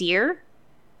at a deer?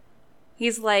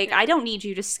 He's like, I don't need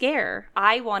you to scare.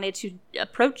 I wanted to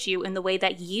approach you in the way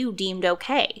that you deemed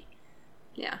okay.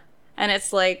 Yeah. And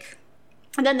it's like,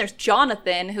 and then there's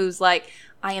Jonathan, who's like,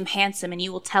 I am handsome and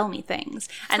you will tell me things.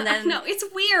 And then no, it's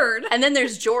weird. And then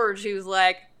there's George, who's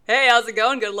like, hey, how's it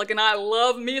going? Good looking. I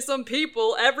love me some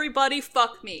people. Everybody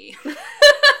fuck me.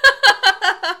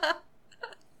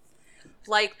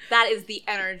 Like, that is the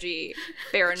energy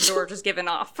Baron George is giving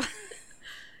off.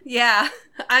 Yeah.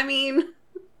 I mean...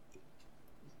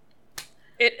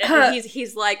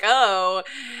 He's like, oh,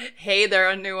 hey there,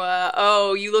 Anua.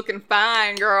 Oh, you looking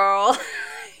fine, girl.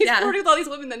 He's flirting with all these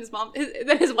women. Then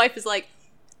his wife is like,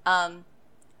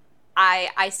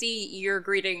 I see you're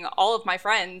greeting all of my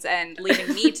friends and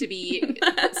leaving me to be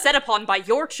set upon by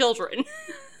your children.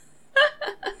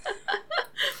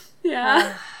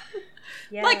 Yeah.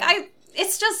 Yeah. Like,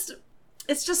 it's just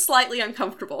slightly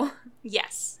uncomfortable.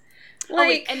 Yes.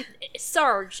 Like, and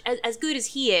Sarge, as good as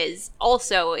he is,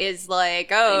 also is like,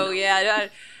 oh yeah,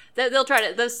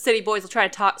 those city boys will try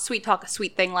to talk a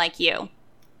sweet thing like you.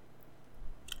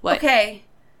 What? Okay.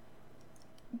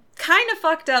 Kind of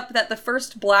fucked up that the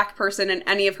first black person in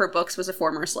any of her books was a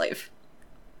former slave.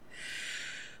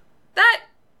 That...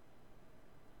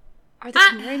 Are the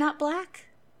Chimeri not black?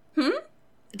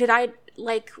 Did I,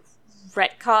 like,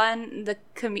 retcon the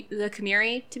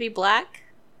Chimeri to be black?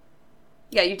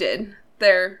 Yeah, you did.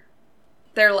 They're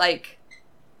like...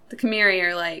 The Chimeri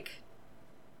are like...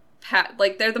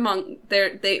 like, they're the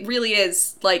they really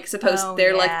is, like, supposed...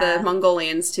 they're like the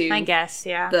Mongolians to... I guess,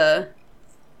 yeah. The...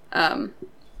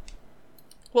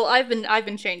 Well, I've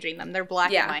been changing them. They're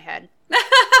black in my head.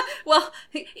 Well,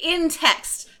 in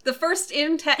text. The first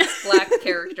in-text black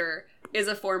character is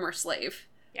a former slave.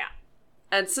 Yeah.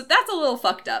 And so that's a little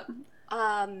fucked up.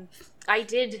 I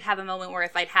did have a moment where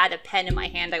if I'd had a pen in my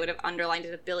hand, I would have underlined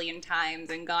it 1 billion times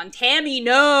and gone, Tammy,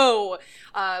 no!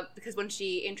 Because when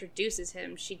she introduces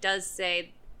him, she does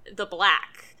say the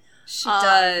black. She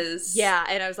does. Yeah,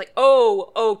 and I was like,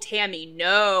 oh, Tammy,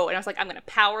 no. And I was like, I'm going to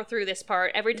power through this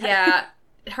part every time. Yeah,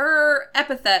 her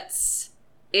epithets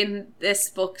in this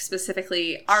book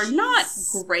specifically are not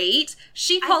great.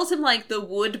 She calls him, like, the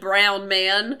wood brown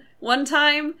man one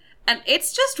time, and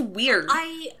it's just weird.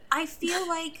 I feel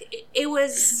like it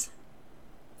was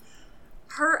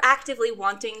her actively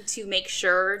wanting to make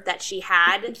sure that she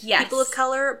had people of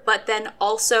color, but then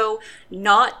also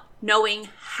not knowing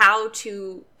how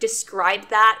to describe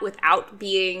that without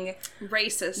being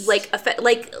racist. Like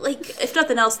if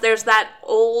nothing else, there's that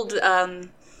old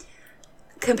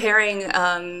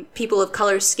comparing people of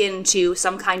color skin to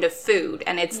some kind of food,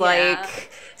 and it's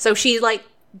like, so she like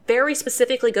very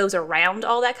specifically goes around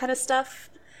all that kind of stuff.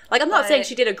 Like, I'm not saying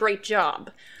she did a great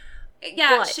job.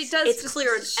 Yeah, she does. It's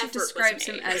clear she describes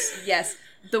him as, yes,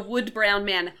 the wood brown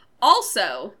man.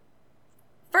 Also,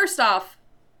 first off,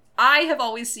 I have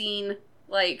always seen,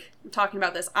 like, I'm talking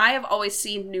about this, I have always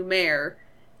seen Numair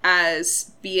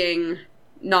as being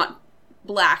not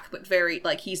black, but very,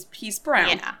 like, he's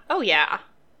brown. Yeah. Oh, yeah.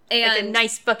 And like a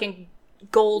nice fucking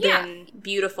golden,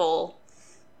 beautiful.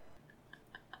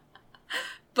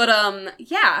 But,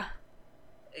 yeah.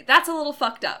 That's a little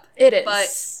fucked up. It is.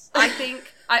 But I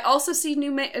think I also see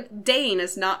Dane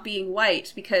as not being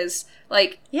white because,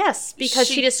 like... Yes, because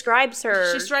she describes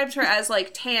her... She describes her as,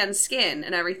 like, tan skin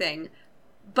and everything.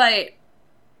 But...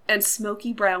 And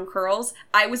smoky brown curls.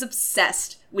 I was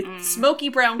obsessed with smoky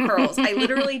brown curls. I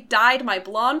literally dyed my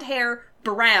blonde hair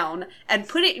brown and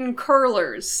put it in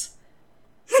curlers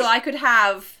so I could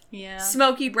have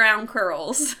smoky brown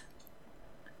curls.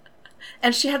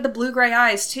 And she had the blue-gray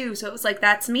eyes, too, so it was like,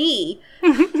 that's me.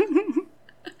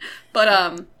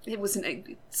 But, it was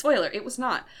spoiler, it was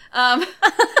not.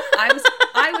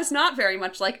 I was not very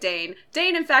much like Dane.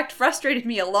 Dane, in fact, frustrated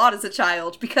me a lot as a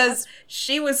child, because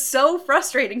she was so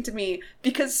frustrating to me,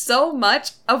 because so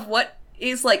much of what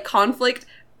is, like, conflict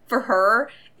for her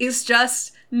is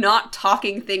just not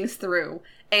talking things through.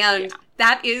 And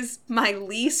that is my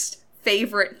least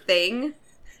favorite thing.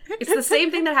 It's the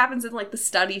same thing that happens in, like, the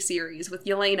study series with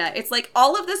Yelena. It's like,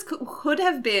 all of this could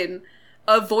have been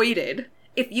avoided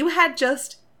if you had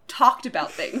just talked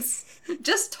about things.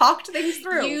 Just talked things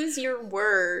through. Use your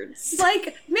words.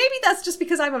 Like, maybe that's just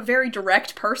because I'm a very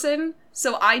direct person,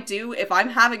 so if I'm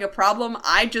having a problem,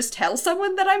 I just tell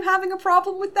someone that I'm having a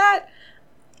problem with that.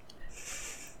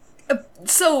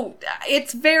 So,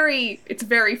 it's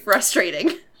very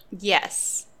frustrating.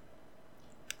 Yes.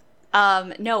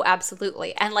 No,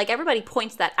 absolutely. And, like, everybody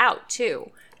points that out,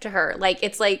 too, to her. Like,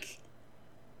 it's like,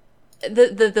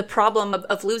 the problem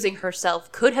of losing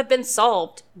herself could have been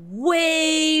solved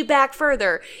way back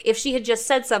further if she had just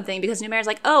said something, because Numera's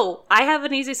like, oh, I have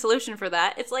an easy solution for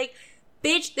that. It's like,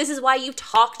 bitch, this is why you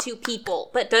talk to people.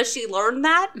 But does she learn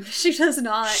that? She does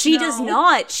not. She does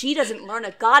not. She doesn't learn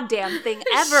a goddamn thing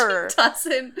ever. She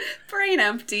doesn't. Brain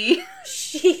empty.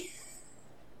 She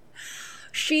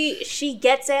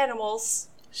gets animals.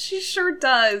 She sure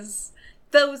does.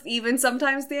 Those, even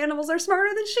sometimes the animals are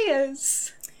smarter than she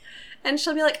is. And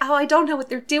she'll be like, oh, I don't know what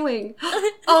they're doing.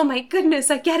 Oh my goodness,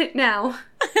 I get it now.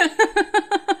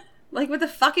 Like with a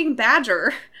fucking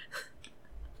badger.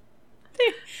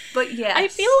 But yeah. I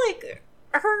feel like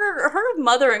her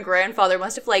mother and grandfather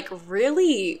must have, like,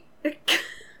 really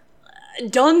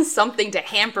done something to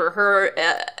hamper her,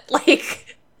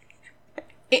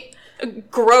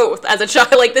 growth as a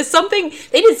child. Like, they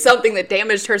did something that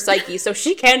damaged her psyche, so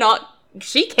she cannot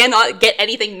get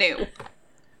anything new.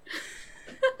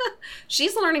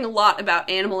 She's learning a lot about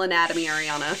animal anatomy,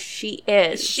 Ariana. She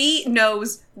is. She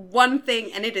knows one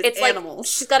thing, and it's animals. Like,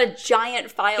 she's got a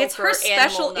giant file it's for her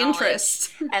special animal knowledge,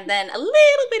 interest. and then a little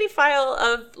bitty file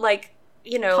of, like,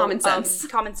 common sense.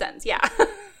 Common sense, yeah.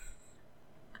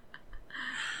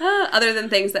 Other than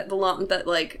things that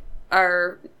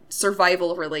are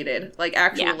survival related, like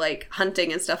actual like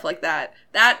hunting and stuff like that.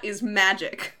 That is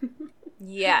magic.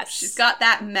 Yes. She's got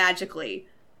that magically.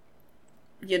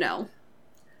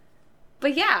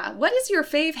 But yeah, what is your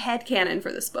fave headcanon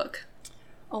for this book?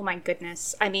 Oh my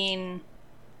goodness. I mean,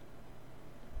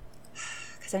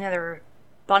 because I know there were a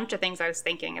bunch of things I was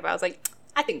thinking about. I was like,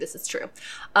 I think this is true.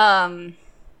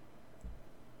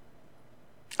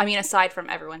 I mean, aside from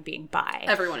everyone being bi.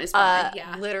 Everyone is bi,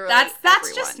 yeah. Literally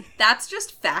that's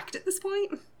just fact at this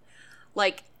point.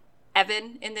 Like,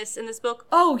 Evan in this book?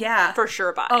 Oh, yeah. For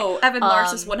sure bi. Oh, Evan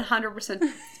Lars is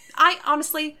 100%. I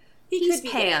honestly, he's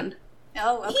pan. Gay.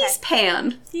 Oh, okay. He's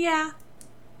pan. Yeah.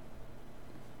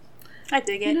 I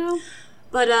dig it.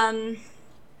 But, I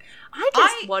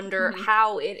just wonder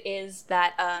how it is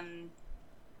that,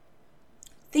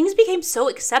 things became so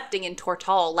accepting in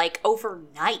Tortall, like,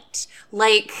 overnight.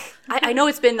 Like, I know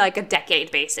it's been, like, a decade,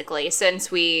 basically,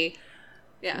 since we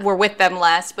were with them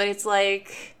last, but it's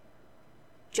like,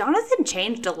 Jonathan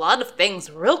changed a lot of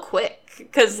things real quick.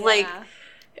 Because, like,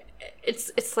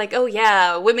 it's like, oh,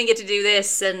 yeah, women get to do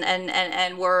this,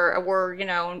 and we're,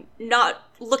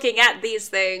 not looking at these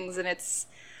things, and it's,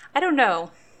 I don't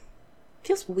know. It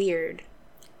feels weird.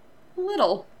 A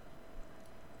little.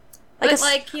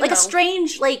 Like a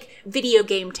strange, like, video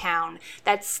game town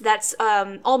that's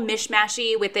all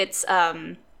mishmashy with its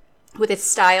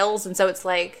styles, and so it's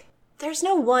like, there's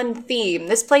no one theme.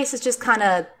 This place is just kind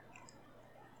of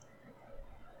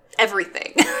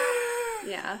everything.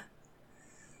 Yeah.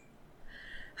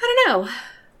 I don't know.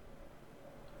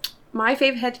 My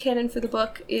fave headcanon for the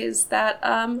book is that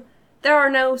there are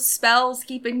no spells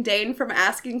keeping Dane from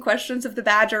asking questions of the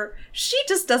badger. She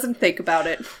just doesn't think about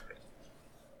it.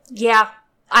 Yeah.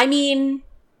 I mean,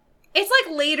 it's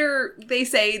like later they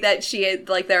say that she had,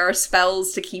 like, there are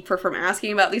spells to keep her from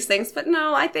asking about these things, but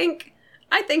no, I think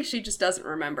she just doesn't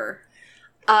remember.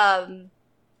 I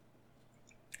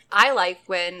like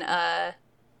when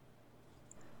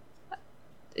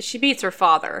she beats her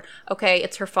father. Okay,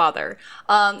 it's her father.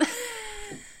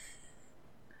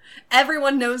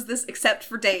 Everyone knows this except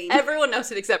for Dane. Everyone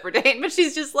knows it except for Dane, but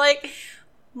she's just like,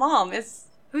 Mom,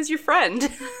 who's your friend?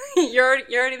 you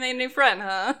already made a new friend,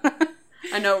 huh?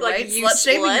 I know, like, right?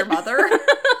 Slut-shaming your mother?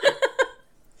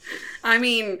 I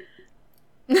mean...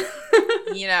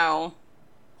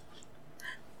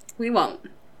 We won't.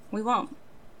 We won't.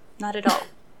 Not at all.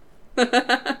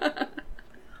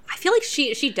 I feel like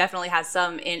she definitely has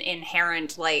some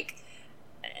inherent, like,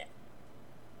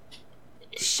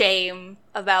 shame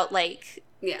about, like,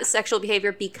 sexual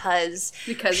behavior because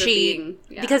she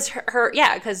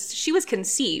because she was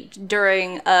conceived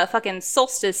during a fucking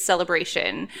solstice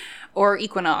celebration or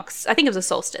equinox. I think it was a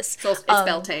solstice. It's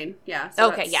Beltane. Yeah.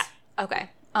 So okay. Yeah. Okay.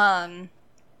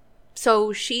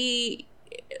 So she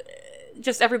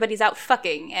just everybody's out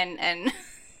fucking and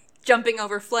jumping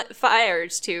over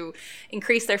fires to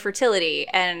increase their fertility,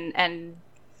 and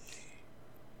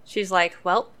she's like,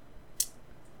 well,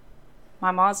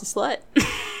 my mom's a slut.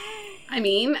 I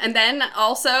mean, and then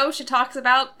also she talks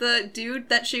about the dude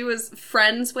that she was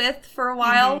friends with for a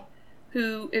while,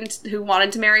 who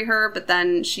wanted to marry her, but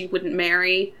then she wouldn't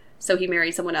marry, so he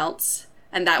married someone else.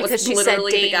 And that because was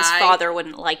literally she said Dane's the guy. Father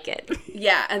wouldn't like it.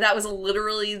 Yeah, and that was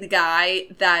literally the guy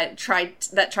that tried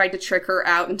to trick her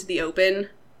out into the open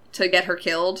to get her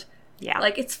killed. Yeah.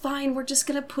 Like, it's fine, we're just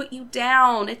gonna put you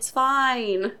down. It's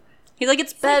fine. He's like,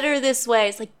 it's better this way.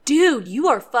 It's like, dude, you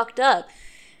are fucked up.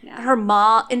 Yeah. Her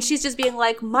mom, and she's just being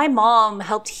like, my mom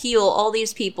helped heal all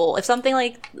these people. If something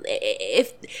like,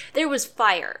 if there was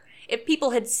fire, if people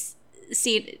had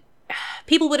seen,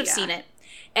 people would have seen it.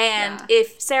 And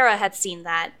if Sarah had seen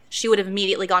that, she would have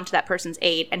immediately gone to that person's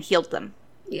aid and healed them.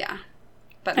 Yeah.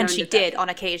 But and she did on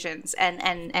occasions.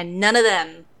 And none of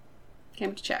them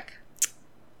came to check.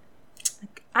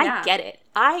 I get it.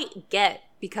 I get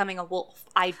becoming a wolf.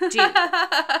 I do.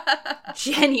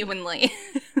 Genuinely.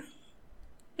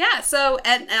 Yeah, so,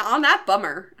 and on that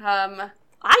bummer,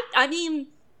 I mean,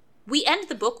 we end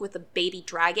the book with a baby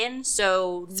dragon,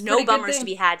 so no bummers to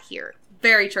be had here.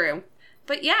 Very true.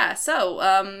 But yeah,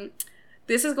 so,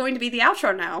 this is going to be the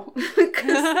outro now,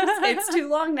 because it's too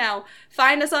long now.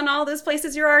 Find us on all those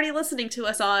places you're already listening to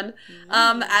us on.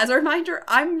 As a reminder,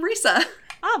 I'm Risa.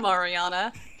 I'm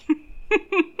Ariana.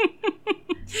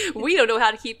 We don't know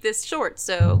how to keep this short,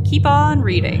 so keep on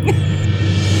reading.